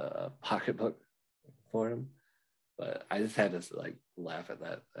his pocketbook for him. But I just had to like laugh at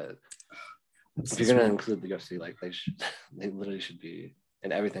that. If you're gonna include the UFC, like they literally should be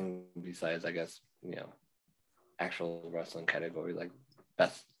in everything besides, I guess, actual wrestling category, like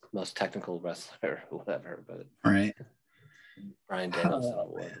best, most technical wrestler or whatever. But right, Brian Danielson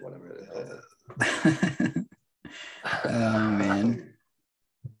Award, whatever it is. Oh man.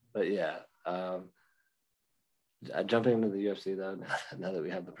 But yeah, jumping into the UFC though, now that we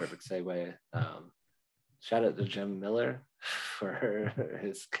have the perfect segue, shout out to Jim Miller for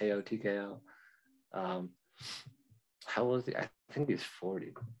his KO TKO. How was he? I think he's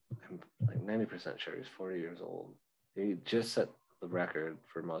 40. I'm like 90% sure he's 40 years old. He just set the record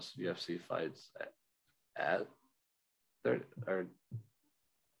for most UFC fights at 30, or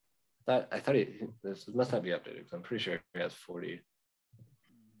I thought this must not be updated because I'm pretty sure he has 40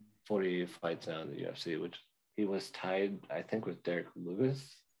 fights now in the UFC, which he was tied, I think, with Derek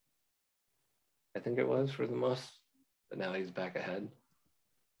Lewis. I think it was for the most, but now he's back ahead.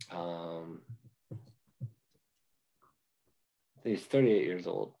 He's 38 years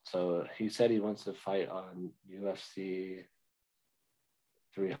old, so he said he wants to fight on UFC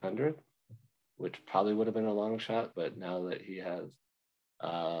 300, which probably would have been a long shot, but now that he has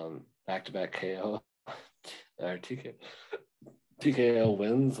back-to-back KO or TKO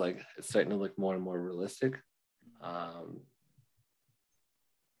wins, like, it's starting to look more and more realistic. I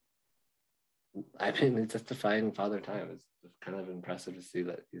mean, it's just defying father time. It's kind of impressive to see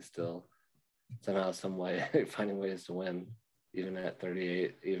that he's still somehow, some way finding ways to win, even at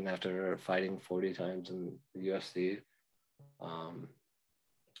 38, even after fighting 40 times in the UFC.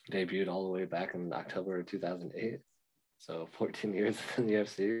 Debuted all the way back in October of 2008. So 14 years in the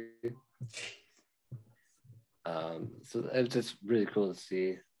UFC. So it's just really cool to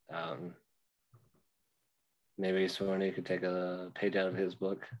see. Maybe Cerrone could take a page out of his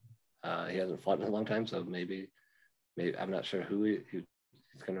book. He hasn't fought in a long time, so maybe I'm not sure who he's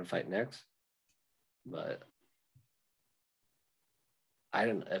going to fight next. But I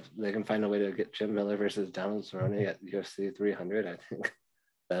don't know if they can find a way to get Jim Miller versus Donald Cerrone at UFC 300. I think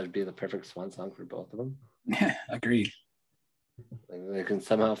that would be the perfect swan song for both of them. Yeah, agreed. Like, they can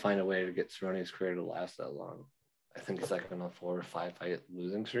somehow find a way to get Cerrone's career to last that long. I think he's like on a 4 or 5 fight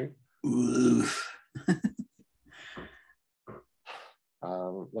losing streak.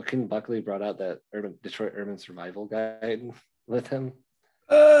 Joaquin Buckley brought out that Detroit Urban Survival Guide with him.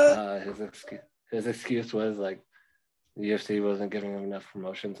 His excuse was like the UFC wasn't giving him enough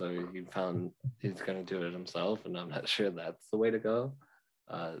promotion, so he found he's going to do it himself, and I'm not sure that's the way to go.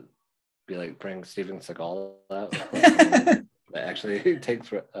 Be like bring Steven Seagal out that actually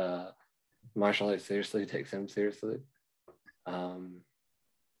takes martial arts seriously, takes him seriously.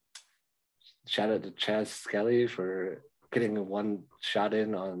 Shout out to Chaz Skelly for getting one shot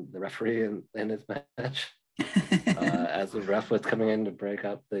in on the referee in his match. As the ref was coming in to break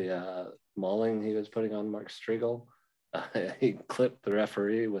up the mauling he was putting on Mark Striegel, he clipped the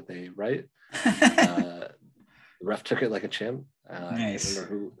referee with a right. The ref took it like a champ. Nice. I don't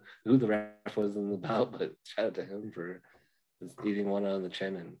remember who the ref was in the bout, but shout out to him for just eating one on the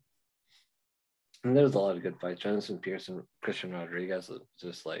chin. And there was a lot of good fights. Jonathan Pierce and Christian Rodriguez was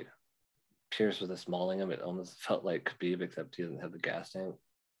just like, Pierce was just mauling him. It almost felt like Khabib, except he didn't have the gas tank.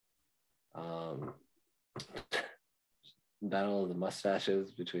 Battle of the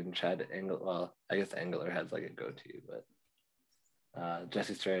mustaches between Chad Engler. Well, I guess Engler has like a goatee, but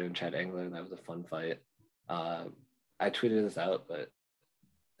Jesse Strayer and Chad Engler, that was a fun fight. I tweeted this out,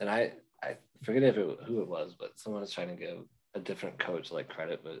 and I forget who it was, but someone was trying to give a different coach like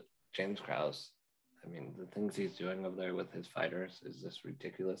credit, but James Krause, I mean, the things he's doing over there with his fighters is just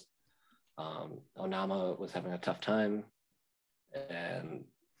ridiculous. Onama was having a tough time, and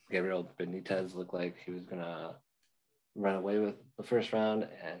Gabriel Benitez looked like he was gonna run away with the first round,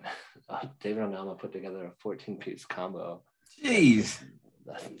 and David Onama put together a 14-piece combo. Jeez,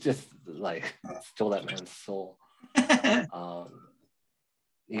 just like stole that man's soul.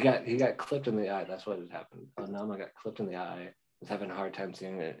 He got clipped in the eye. That's what had happened. Onama got clipped in the eye. Was having a hard time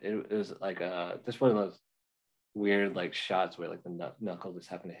seeing it. It was like just one of those weird like shots where like the knuckle just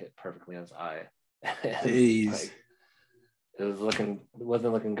happened to hit perfectly on his eye. Jeez.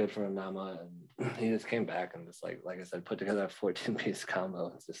 wasn't looking good for Nama, and he just came back and just like I said, put together a 14-piece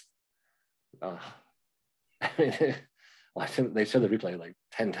combo. It's just, I mean, they showed the replay like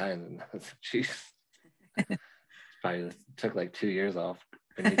 10 times, and I was like, jeez, probably took like 2 years off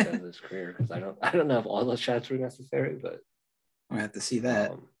Benitez's career, because I don't know if all those shots were necessary, but I have to see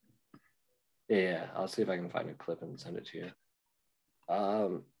that. Yeah, I'll see if I can find a clip and send it to you.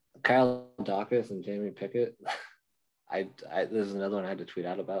 Kyle Dawkins and Jamie Pickett. This is another one I had to tweet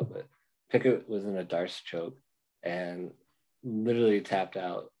out about, but Pickett was in a Darce choke and literally tapped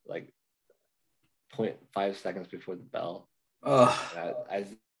out like 0.5 seconds before the bell.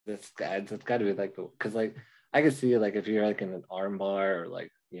 That's got to be like, because like I could see like if you're like in an arm bar or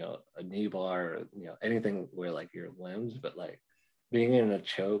like, you know, a knee bar or, you know, anything where like your limbs, but like being in a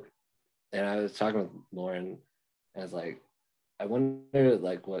choke. And I was talking with Lauren, and I was like, I wonder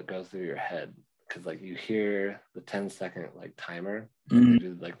like what goes through your head, because like you hear the 10-second like timer, like,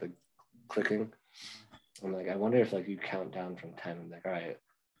 do like the clicking. I'm like, I wonder if like you count down from 10 and like, all right,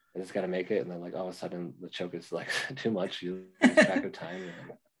 I just got to make it, and then like all of a sudden the choke is like too much, you lose track of time,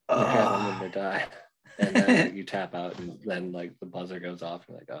 and okay, I'm gonna die, and then like, you tap out, and then like the buzzer goes off,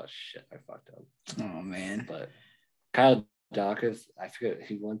 and like, oh shit, I fucked up. Oh man. But Kyle Dawkins, I forget,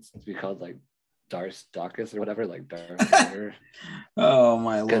 he wants to be called like Darce Dawkins or whatever, like Darth Vader. Oh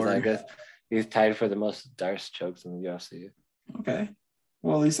my lord! Because I guess he's tied for the most Darce chokes in the UFC. Okay,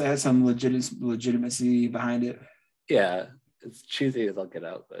 well at least I had some legitimacy behind it. Yeah, it's cheesy as I'll get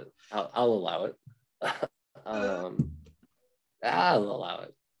out, but I'll allow it. I'll allow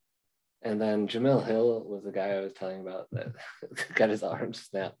it. And then Jamil Hill was the guy I was telling about that got his arm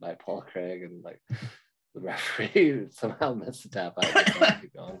snapped by Paul Craig, and like the referee somehow missed the tap out.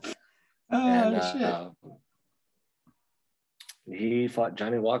 Keep going. And he fought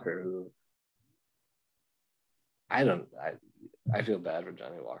Johnny Walker, who I feel bad for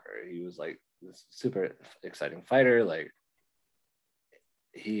Johnny Walker. He was like this super exciting fighter. Like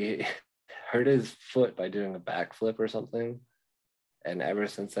he hurt his foot by doing a backflip or something. And ever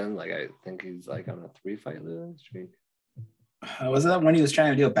since then, like I think he's like on a 3-fight losing streak. Was that when he was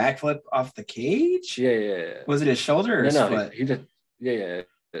trying to do a backflip off the cage? Yeah. Was it his shoulder or his foot? He did. Yeah.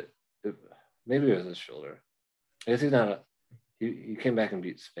 Maybe it was his shoulder. I guess he's not. He came back and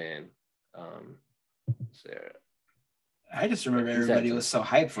beat Spain. I just remember everybody was so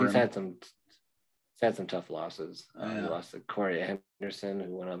hyped for him. He's had some tough losses. He lost to Corey Anderson,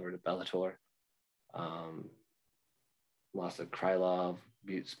 who went over to Bellator. Lost to Krylov,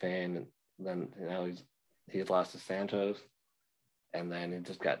 beat Spain, and then now he's lost to Santos, and then he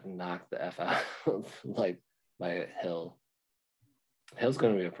just got knocked the F out like by Hill. Hill's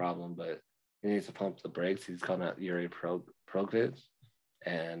going to be a problem, but he needs to pump the brakes. He's calling out Yuri Prognitz,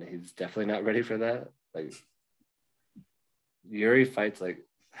 and he's definitely not ready for that. Like Yuri fights like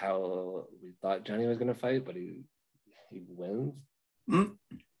how we thought Johnny was going to fight, but he wins.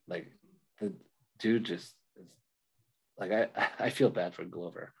 Like the dude just is like I feel bad for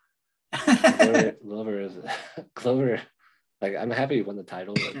Glover. Glover. Like I'm happy he won the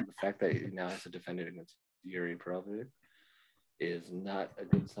title, but the fact that he now has to defend it against Yuri Prognitz is not a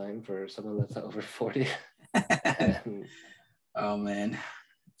good sign for someone that's over 40. Oh man,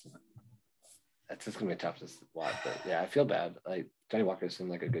 that's just gonna be tough to watch. But yeah, I feel bad. Like Johnny Walker seemed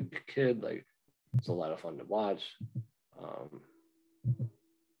like a good kid. Like it's a lot of fun to watch.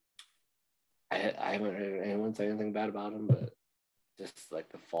 I haven't heard anyone say anything bad about him, but just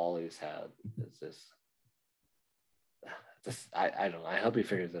like the fall he's had is just I don't know. I hope he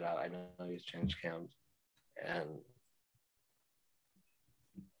figures it out. I know he's changed camps, and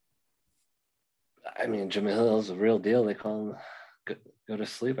I mean, Jamil Hill's a real deal. They call him go to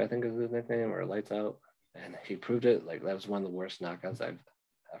sleep, I think is his nickname, or lights out. And he proved it. Like that was one of the worst knockouts I've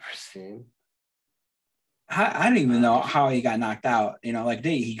ever seen. I don't even know how he got knocked out. You know, like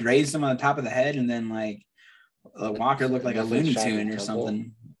he grazed him on the top of the head, and then like Walker looked like a Looney Tune or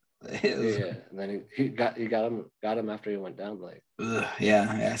something. Yeah, and then he got him after he went down. Like,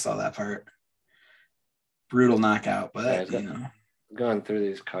 yeah, I saw that part. Brutal knockout, but going through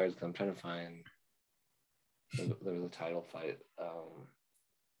these cards, I'm trying to find. There was a title fight.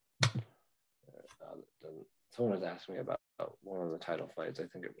 Someone was asking me about one of the title fights. I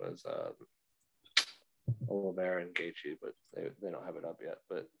think it was Oliveira and Gaethje, but they don't have it up yet.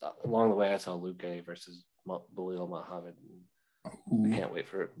 But along the way, I saw Luke Gay versus Belal Muhammad. I can't wait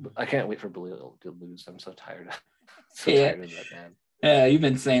for Belal to lose. I'm so tired. Tired of that man. Yeah, you've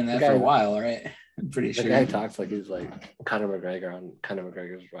been saying that for a while, right? I'm pretty sure. The guy talks like he's like Conor McGregor on Conor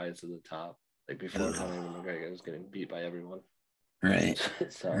McGregor's rise to the top. Like before Conor McGregor was getting beat by everyone. Right.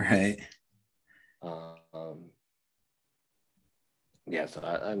 So, right. Yeah, so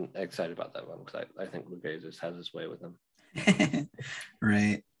I'm excited about that one because I think Luke just has his way with him.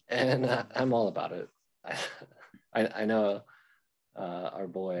 Right. And I'm all about it. I know our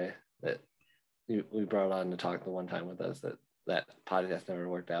boy that we brought on to talk the one time with us that podcast never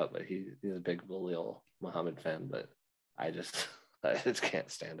worked out, but he's a big Khalil Muhammad fan, but I just can't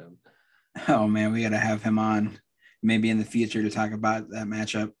stand him. Oh man, we got to have him on maybe in the future to talk about that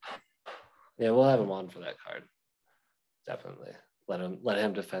matchup. Yeah, we'll have him on for that card. Definitely. Let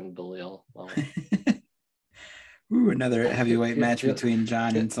him defend Khalil. Well, Ooh, another heavyweight match between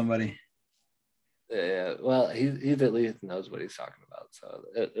John and somebody. Yeah, well, he's at least knows what he's talking about, so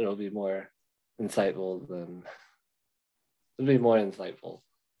it'll be more insightful than it'll be more insightful.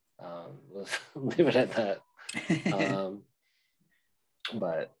 Let's leave it at that.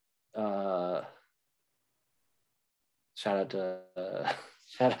 But shout out to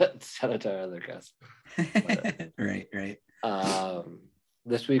our other guests. But, right.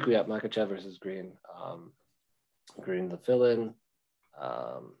 This week we got Makachev versus Green. Green the fill-in.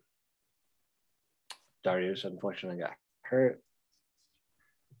 Darius unfortunately got hurt.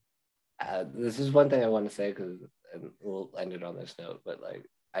 This is one thing I want to say and we'll end it on this note. But like,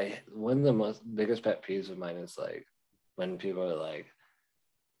 one of the biggest pet peeves of mine is like when people are like,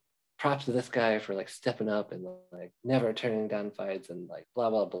 props to this guy for like stepping up and like never turning down fights and like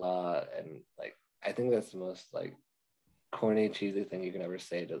blah blah blah, and like I think that's the most like corny, cheesy thing you can ever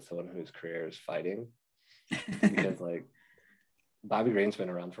say to someone whose career is fighting, because like Bobby Green's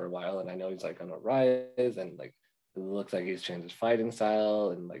been around for a while, and I know he's like on a rise, and like it looks like he's changed his fighting style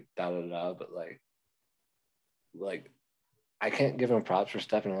and like da, but like I can't give him props for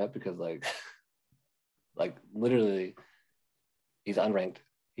stepping up because like literally he's unranked.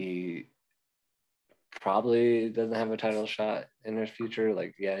 He probably doesn't have a title shot in his future.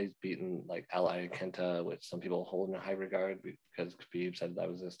 Like, yeah, he's beaten like Al Kenta, which some people hold in a high regard because Khabib said that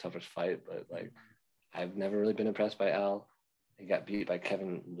was his toughest fight. But like, I've never really been impressed by Al. He got beat by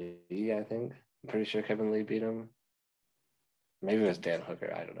Kevin Lee, I think. I'm pretty sure Kevin Lee beat him. Maybe it was Dan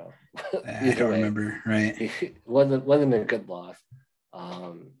Hooker. I don't know. I don't remember. Right. He wasn't a good loss.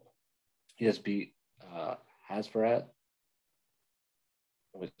 He just beat Hasbarat,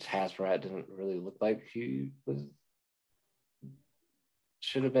 which Hasbarat didn't really look like he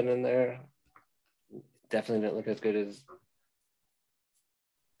should have been in there. Definitely didn't look as good as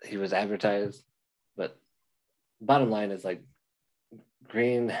he was advertised. But bottom line is like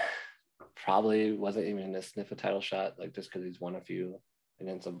Green probably wasn't even a sniff a title shot, like just because he's won a few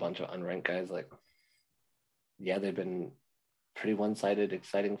against a bunch of unranked guys. Like, yeah, they've been pretty one-sided,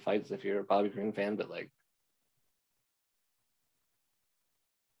 exciting fights if you're a Bobby Green fan, but like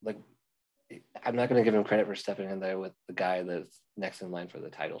I'm not going to give him credit for stepping in there with the guy that's next in line for the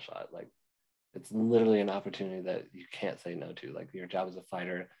title shot. Like, it's literally an opportunity that you can't say no to. Like, your job as a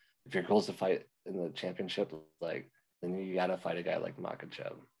fighter, if your goal is to fight in the championship, like, then you got to fight a guy like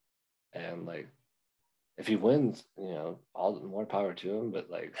Makachev. And like, if he wins, you know, all the more power to him. But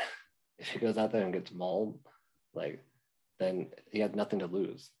like, if he goes out there and gets mauled, like, then he had nothing to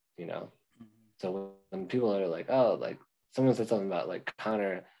lose, you know? So when people are like, oh, like, someone said something about like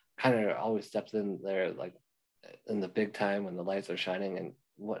Conor always steps in there like in the big time when the lights are shining, and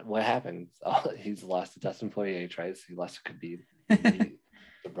what happens? Oh, he's lost to Dustin Poirier twice. He lost to Khabib,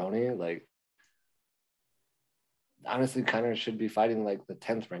 Jabroni. Like, honestly, Conor should be fighting like the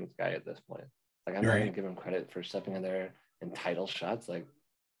 10th ranked guy at this point. Like, I'm not going to give him credit for stepping in there and title shots. Like,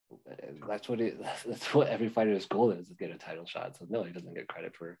 that's what every fighter's goal is to get a title shot. So no, he doesn't get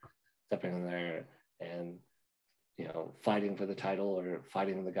credit for stepping in there and, you know, fighting for the title or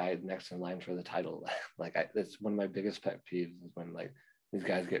fighting the guy next in line for the title. Like, that's one of my biggest pet peeves is when like these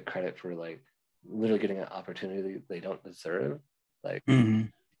guys get credit for like literally getting an opportunity they don't deserve. Like,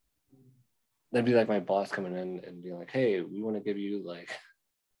 that'd be like my boss coming in and being like, hey, we want to give you like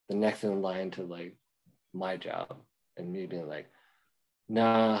the next in line to like my job, and me being like,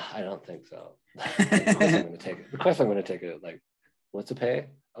 nah, I don't think so. Of course I'm going to take it. Like, what's the pay?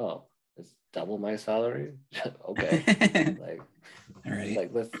 Oh, it's double my salary. Okay. Like, all right.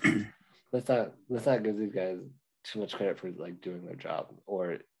 Like, let's not give these guys too much credit for like doing their job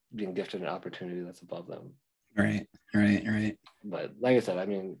or being gifted an opportunity that's above them. Right. But like I said, I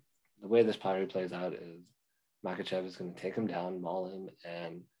mean, the way this pottery plays out is Makachev is going to take him down, maul him,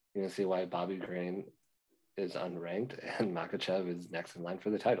 and you're going to see why Bobby Green is unranked and Makachev is next in line for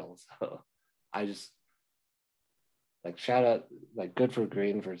the title. So I just like shout out, like, good for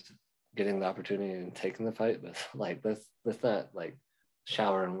Green for getting the opportunity and taking the fight, but like let's not like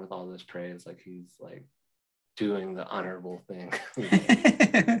shower him with all this praise like he's like doing the honorable thing.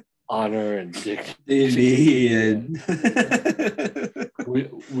 Like, honor and dignity.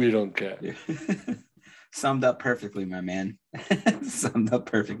 We don't care. Summed up perfectly, my man. Summed up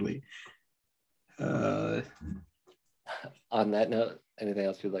perfectly. On that note, anything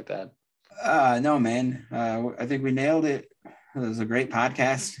else you'd like to add? No, man. I think we nailed it. It was a great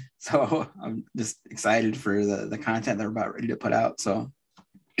podcast. So I'm just excited for the content that we're about ready to put out. So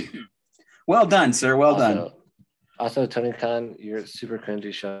well done, sir. Well done. Also, Tony Khan, you're super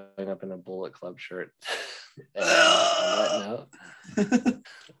cringy showing up in a Bullet Club shirt. On that note,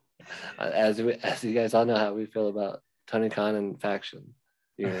 as you guys all know how we feel about Tony Khan and faction,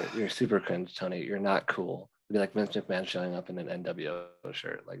 you're super cringe, Tony. You're not cool. It'd be like Vince McMahon showing up in an NWO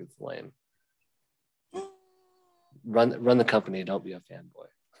shirt. Like, it's lame. Run the company. Don't be a fanboy.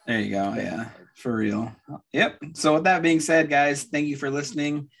 There you go. Yeah, for real. Yep. So with that being said, guys, thank you for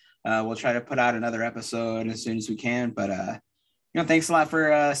listening. We'll try to put out another episode as soon as we can. But thanks a lot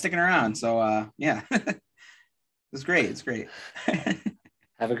for sticking around. So yeah, it's great. It's great.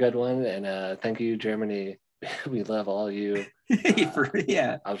 Have a good one, and thank you, Germany. We love all you.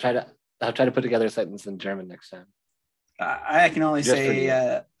 Yeah. I'll try to put together a sentence in German next time. I can only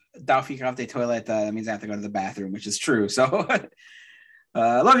say Darf ich auf die Toilette? That means I have to go to the bathroom, which is true. So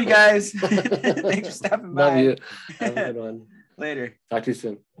love you guys. Thanks for stopping by. Love you. Have a good one. Later. Talk to you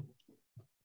soon.